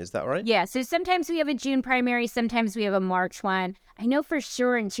June. Is that right? Yeah. So sometimes we have a June primary. Sometimes we have a March one. I know for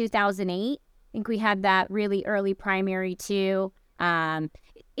sure in 2008, I think we had that really early primary too. We're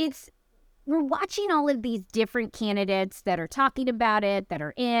watching all of these different candidates that are talking about it, that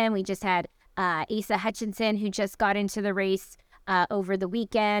are in. We just had Asa Hutchinson, who just got into the race over the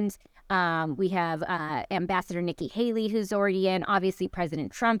weekend. We have Ambassador Nikki Haley, who's already in. Obviously,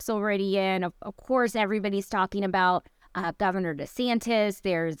 President Trump's already in. Of course, everybody's talking about Governor DeSantis,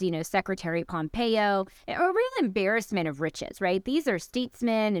 there's, Secretary Pompeo, a real embarrassment of riches, right? These are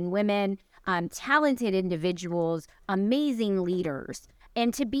statesmen and women, talented individuals, amazing leaders.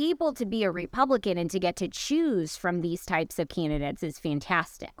 And to be able to be a Republican and to get to choose from these types of candidates is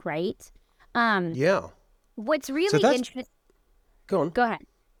fantastic, right? Yeah. What's really interesting... Go on. Go ahead.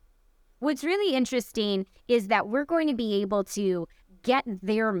 What's really interesting is that we're going to be able to get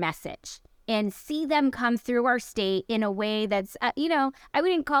their message and see them come through our state in a way that's, I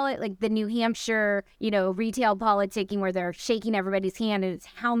wouldn't call it like the New Hampshire, retail politicking where they're shaking everybody's hand and it's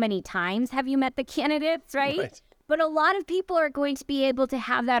how many times have you met the candidates, right? But a lot of people are going to be able to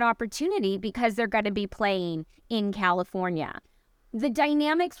have that opportunity because they're going to be playing in California. The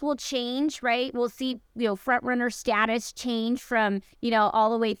dynamics will change, right? We'll see, front runner status change from,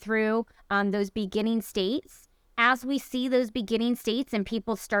 all the way through those beginning states. As we see those beginning states and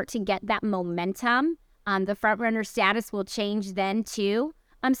people start to get that momentum, the front runner status will change then too.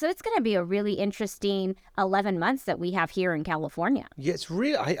 So it's going to be a really interesting 11 months that we have here in California. Yeah, it's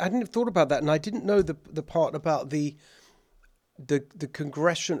really, I hadn't thought about that. And I didn't know the part about the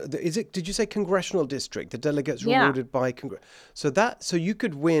congressional, did you say congressional district? The delegates were awarded by Congress. So you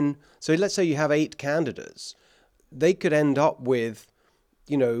could win. So let's say you have 8 candidates. They could end up with,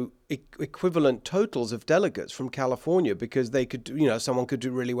 equivalent totals of delegates from California because they could, someone could do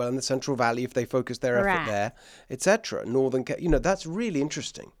really well in the Central Valley if they focus their effort there, etc. That's really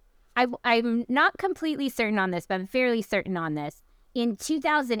interesting. I'm not completely certain on this, but I'm fairly certain on this. In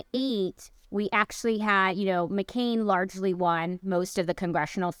 2008, we actually had, McCain largely won most of the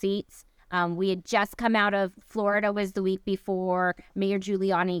congressional seats. We had just come out of Florida was the week before. Mayor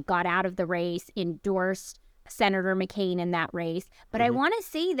Giuliani got out of the race, endorsed Senator McCain in that race. But I want to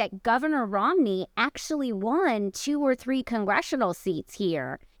say that Governor Romney actually won 2 or 3 congressional seats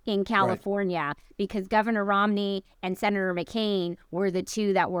here in California because Governor Romney and Senator McCain were the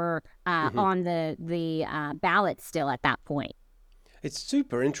 2 that were on the ballot still at that point. It's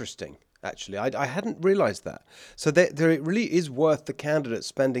super interesting, actually. I hadn't realized that. So there it really is worth the candidate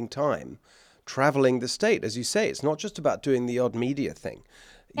spending time traveling the state. As you say, it's not just about doing the odd media thing.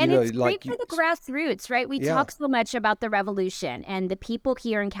 And it's great for the grassroots, right? We talk so much about the revolution and the people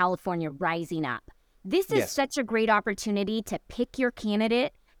here in California rising up. This is such a great opportunity to pick your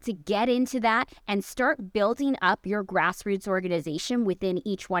candidate, to get into that and start building up your grassroots organization within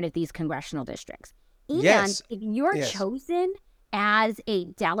each one of these congressional districts. And if you're chosen as a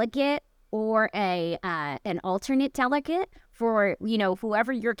delegate or an alternate delegate for,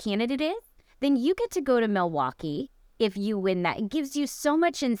 whoever your candidate is, then you get to go to Milwaukee. If you win that, it gives you so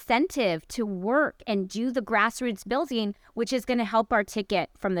much incentive to work and do the grassroots building, which is going to help our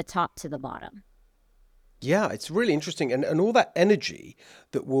ticket from the top to the bottom. Yeah, it's really interesting. And all that energy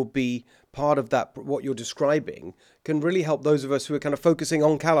that will be part of that, what you're describing, can really help those of us who are kind of focusing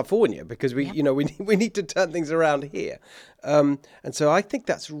on California because we need to turn things around here. And so I think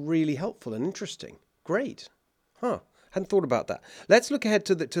that's really helpful and interesting. Great. Hadn't thought about that. Let's look ahead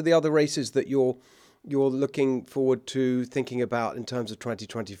to the other races that you're looking forward to thinking about in terms of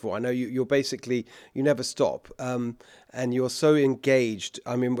 2024? I know you're basically, you never stop, and you're so engaged.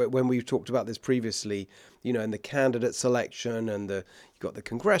 I mean, when we talked about this previously, in the candidate selection and you've got the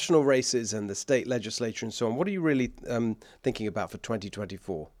congressional races and the state legislature and so on. What are you really thinking about for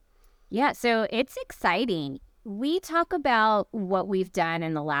 2024? Yeah, so it's exciting. We talk about what we've done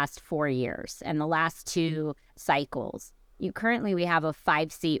in the last 4 years and the last 2 cycles. Currently, we have a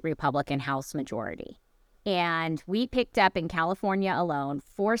 5-seat Republican House majority. And we picked up in California alone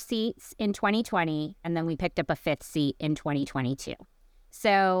 4 seats in 2020, and then we picked up a 5th seat in 2022.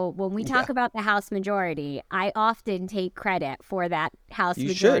 So when we talk about the House majority, I often take credit for that House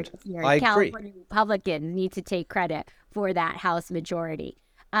majority. You should. I California agree. Republicans need to take credit for that House majority.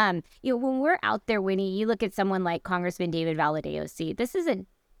 When we're out there winning, you look at someone like Congressman David Valledeo's seat. This is a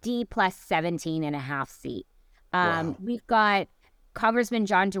D plus 17.5 seat. Wow. We've got Congressman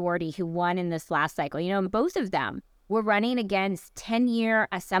John Doherty, who won in this last cycle. And both of them were running against 10-year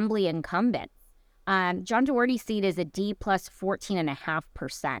assembly incumbents. John Doherty's seat is a D plus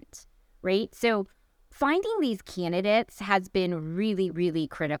 14.5%, right? So finding these candidates has been really, really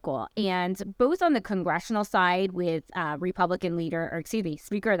critical. And both on the congressional side with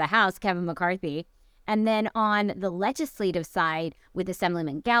Speaker of the House, Kevin McCarthy, and then on the legislative side with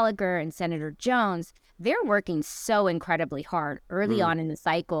Assemblyman Gallagher and Senator Jones, they're working so incredibly hard early on in the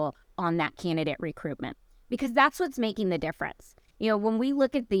cycle on that candidate recruitment, because that's what's making the difference. When we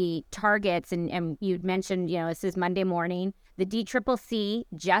look at the targets, and you mentioned, this is Monday morning, the DCCC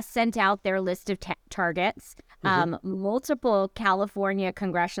just sent out their list of targets. multiple California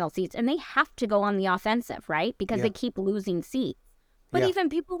congressional seats, and they have to go on the offensive, right? Because they keep losing seats. But even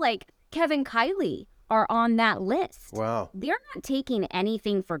people like Kevin Kiley are on that list. Wow. They're not taking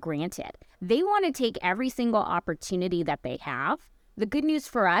anything for granted. They want to take every single opportunity that they have. The good news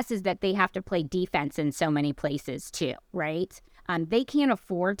for us is that they have to play defense in so many places too, right? They can't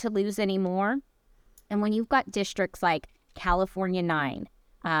afford to lose anymore. And when you've got districts like California 9,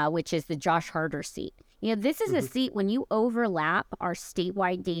 which is the Josh Harder seat, this is a seat when you overlap our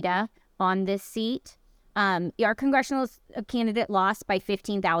statewide data on this seat, our congressional candidate lost by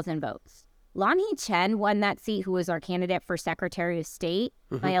 15,000 votes. Lan Hee-chen won that seat, who was our candidate for Secretary of State,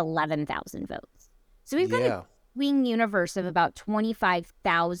 by 11,000 votes. So we've got a swing universe of about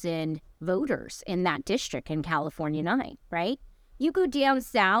 25,000 voters in that district in California 9, right? You go down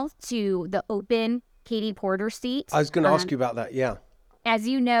south to the open Katie Porter seat. I was going to ask you about that, As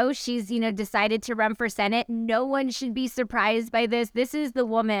you know, she's, decided to run for Senate. No one should be surprised by this. This is the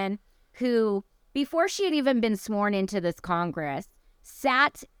woman who, before she had even been sworn into this Congress,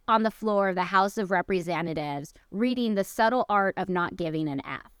 sat on the floor of the House of Representatives reading The Subtle Art of Not Giving an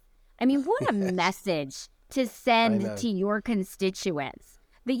F. I mean, what a message to send to your constituents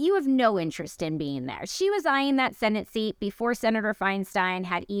that you have no interest in being there. She was eyeing that Senate seat before Senator Feinstein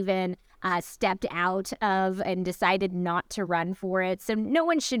had even stepped out of and decided not to run for it. So no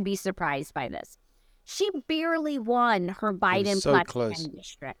one should be surprised by this. She barely won her Biden plus 10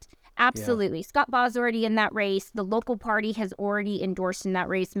 district. Absolutely. Yeah. Scott Baugh's already in that race. The local party has already endorsed in that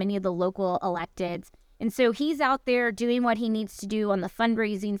race many of the local electeds. And so he's out there doing what he needs to do on the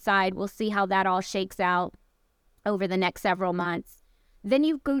fundraising side. We'll see how that all shakes out over the next several months. Then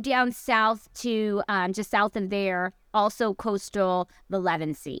you go down south to just south of there, also coastal, the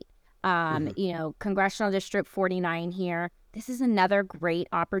Levin seat. Congressional District 49 here. This is another great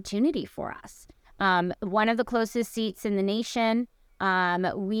opportunity for us. One of the closest seats in the nation.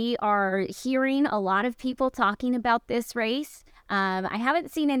 We are hearing a lot of people talking about this race. I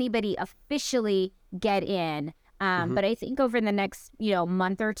haven't seen anybody officially get in, but I think over the next,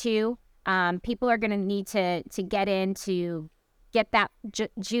 month or two, people are going to need to get in to get that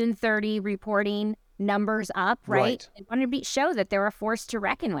June 30 reporting numbers up, right? They want to show that they're a force to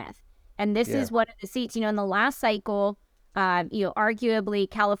reckon with. And this is one of the seats, in the last cycle, arguably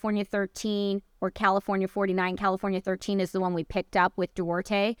California 13 or California 49. California 13 is the one we picked up with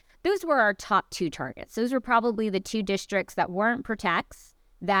Duarte. Those were our top two targets. Those were probably the two districts that weren't protects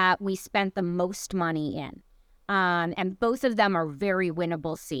that we spent the most money in. And both of them are very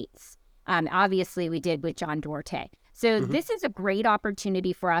winnable seats. Obviously, we did with John Duarte. So this is a great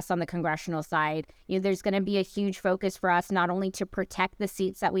opportunity for us on the congressional side. There's going to be a huge focus for us not only to protect the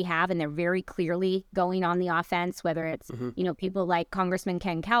seats that we have, and they're very clearly going on the offense, whether it's, people like Congressman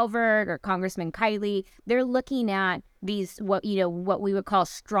Ken Calvert or Congressman Kiley. They're looking at these, what we would call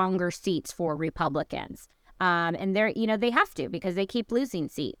stronger seats for Republicans. And they're, they have to because they keep losing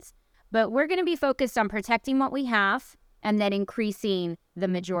seats. But we're going to be focused on protecting what we have and then increasing the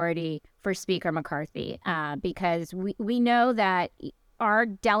majority for Speaker McCarthy, because we know that our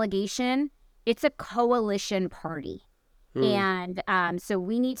delegation, it's a coalition party. And so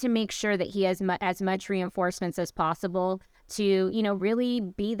we need to make sure that he has as much reinforcements as possible to, really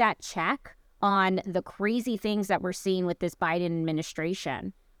be that check on the crazy things that we're seeing with this Biden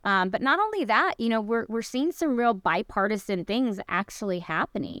administration. But not only that, we're seeing some real bipartisan things actually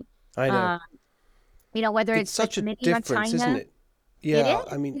happening. I know. Whether it's such a difference, isn't it? Yeah,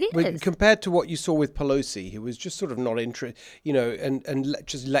 I mean, compared to what you saw with Pelosi, who was just sort of not interested, and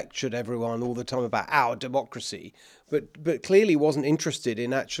just lectured everyone all the time about our democracy, but clearly wasn't interested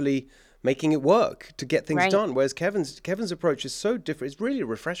in actually making it work to get things done. Whereas Kevin's approach is so different. It's really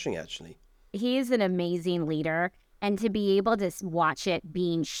refreshing, actually. He is an amazing leader, and to be able to watch it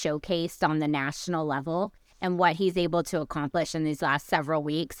being showcased on the national level and what he's able to accomplish in these last several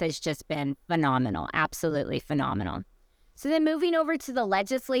weeks has just been phenomenal, absolutely phenomenal. So then moving over to the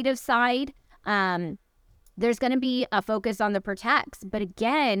legislative side, there's going to be a focus on the protects. But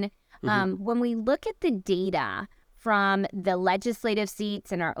again, when we look at the data from the legislative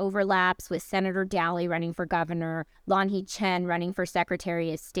seats and our overlaps with Senator Dowley running for governor, Lan Hee-chen running for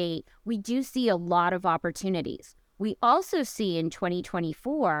Secretary of State, we do see a lot of opportunities. We also see in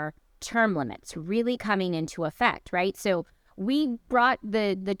 2024 term limits really coming into effect, right? So we brought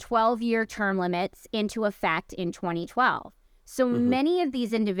the 12-year term limits into effect in 2012. So many of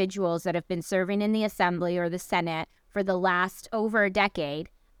these individuals that have been serving in the Assembly or the Senate for the last over a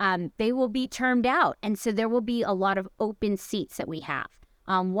decade, they will be termed out. And so there will be a lot of open seats that we have.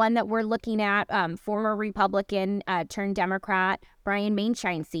 One that we're looking at, former Republican turned Democrat, Brian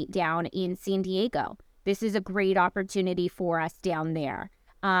Mainshine's seat down in San Diego. This is a great opportunity for us down there.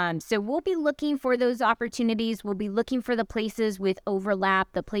 So we'll be looking for those opportunities. We'll be looking for the places with overlap,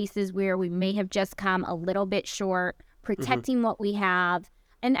 the places where we may have just come a little bit short, protecting what we have.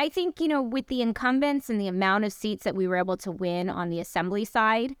 And I think, with the incumbents and the amount of seats that we were able to win on the assembly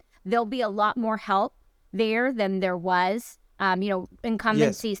side, there'll be a lot more help there than there was.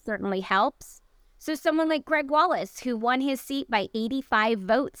 Incumbency certainly helps. So someone like Greg Wallace, who won his seat by 85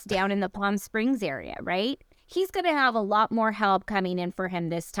 votes down in the Palm Springs area, right? He's going to have a lot more help coming in for him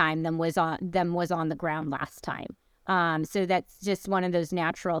this time than was on the ground last time. So that's just one of those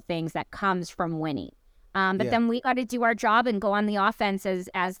natural things that comes from winning. Then we got to do our job and go on the offense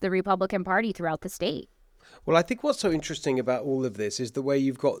as the Republican Party throughout the state. Well, I think what's so interesting about all of this is the way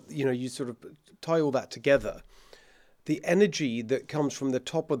you've got, you sort of tie all that together. The energy that comes from the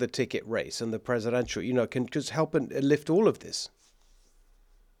top of the ticket race and the presidential, can just help and lift all of this.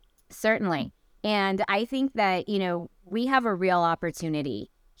 Certainly. And I think that, we have a real opportunity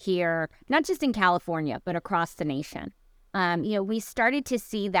here, not just in California, but across the nation. We started to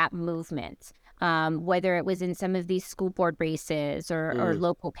see that movement, whether it was in some of these school board races or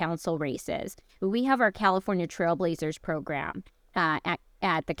local council races. We have our California Trailblazers program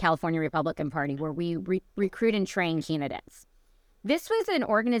at the California Republican Party, where we recruit and train candidates. This was an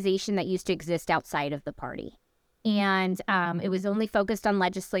organization that used to exist outside of the party. And it was only focused on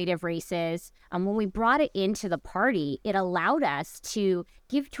legislative races. When we brought it into the party, it allowed us to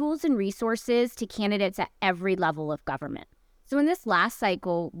give tools and resources to candidates at every level of government. So in this last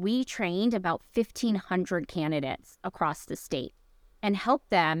cycle, we trained about 1,500 candidates across the state and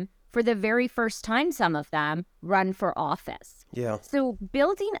helped them, for the very first time, some of them, run for office. Yeah. So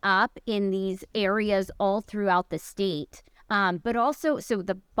building up in these areas all throughout the state, but also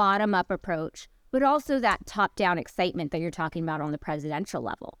the bottom-up approach, but also that top-down excitement that you're talking about on the presidential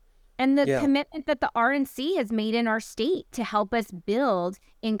level. And the commitment that the RNC has made in our state to help us build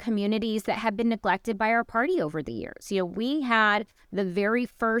in communities that have been neglected by our party over the years. We had the very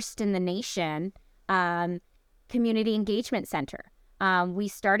first in the nation community engagement center. We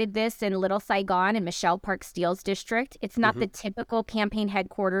started this in Little Saigon in Michelle Park Steele's district. It's not the typical campaign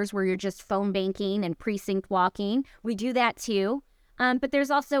headquarters where you're just phone banking and precinct walking. We do that too. But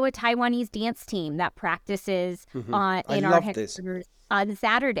there's also a Taiwanese dance team that practices in our headquarters on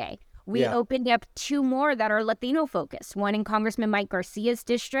Saturday. We opened up 2 more that are Latino focused, one in Congressman Mike Garcia's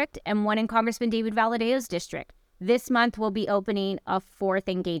district and one in Congressman David Valledeo's district. This month we'll be opening a 4th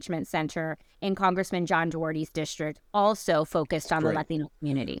engagement center in Congressman John Doherty's district, also focused on the Latino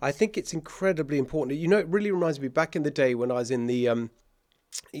community. I think it's incredibly important. It really reminds me back in the day when I was in the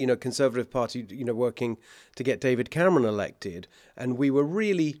Conservative Party, working to get David Cameron elected. And we were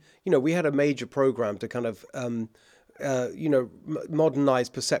really, we had a major program to kind of, modernize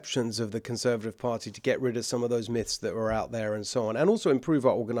perceptions of the Conservative Party, to get rid of some of those myths that were out there and so on, and also improve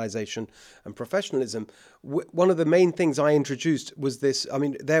our organization and professionalism. One of the main things I introduced was this,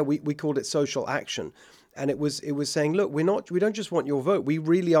 we called it social action. And it was saying, look, we don't just want your vote. We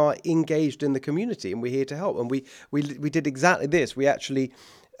really are engaged in the community, and we're here to help. And we did exactly this. We actually,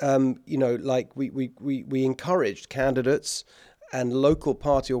 we encouraged candidates and local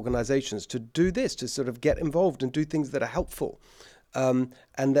party organizations to do this, to sort of get involved and do things that are helpful, and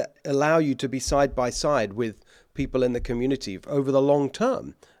that allow you to be side by side with people in the community over the long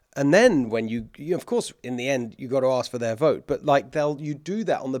term. And then when you of course, in the end, you got to ask for their vote. But you do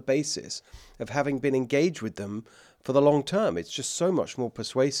that on the basis of having been engaged with them for the long term. It's just so much more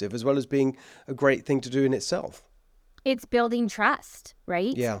persuasive, as well as being a great thing to do in itself. It's building trust,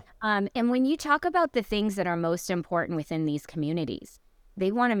 right? Yeah. And when you talk about the things that are most important within these communities,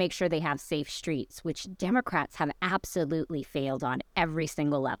 they want to make sure they have safe streets, which Democrats have absolutely failed on every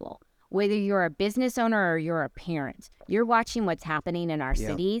single level. Whether you're a business owner or you're a parent, you're watching what's happening in our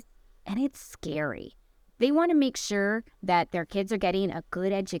cities, and it's scary. They want to make sure that their kids are getting a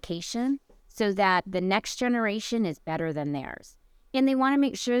good education so that the next generation is better than theirs. And they want to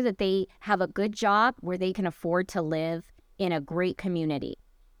make sure that they have a good job where they can afford to live in a great community.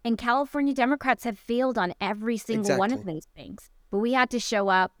 And California Democrats have failed on every single one of those things. But we had to show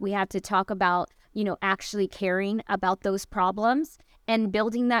up. We had to talk about, actually caring about those problems and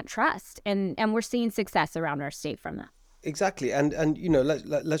building that trust. And we're seeing success around our state from that. Exactly. And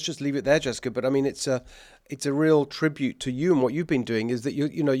let's just leave it there, Jessica. But I mean, it's a real tribute to you and what you've been doing, is that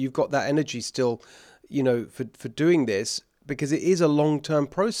you've got that energy still, for doing this, because it is a long-term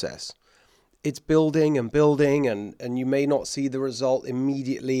process. It's building and building, and you may not see the result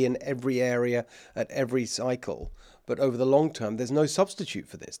immediately in every area at every cycle. But over the long term, there's no substitute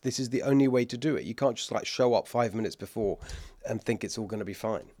for this. This is the only way to do it. You can't just show up 5 minutes before and think it's all going to be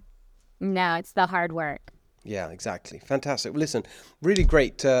fine. No, it's the hard work. Yeah, exactly. Fantastic. Well, listen, really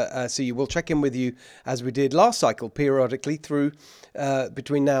great to see you. We'll check in with you as we did last cycle periodically through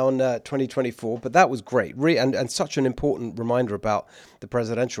between now and 2024. But that was great. And such an important reminder about the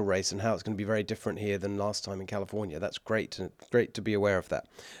presidential race and how it's going to be very different here than last time in California. That's great. Great to be aware of that.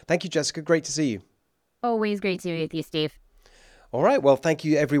 Thank you, Jessica. Great to see you. Always great to be with you, Steve. All right. Well, thank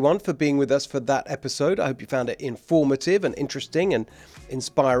you, everyone, for being with us for that episode. I hope you found it informative and interesting and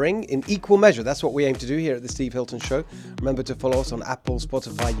inspiring in equal measure. That's what we aim to do here at The Steve Hilton Show. Remember to follow us on Apple,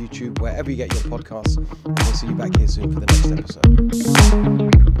 Spotify, YouTube, wherever you get your podcasts. And we'll see you back here soon for the next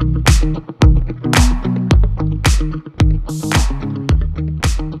episode.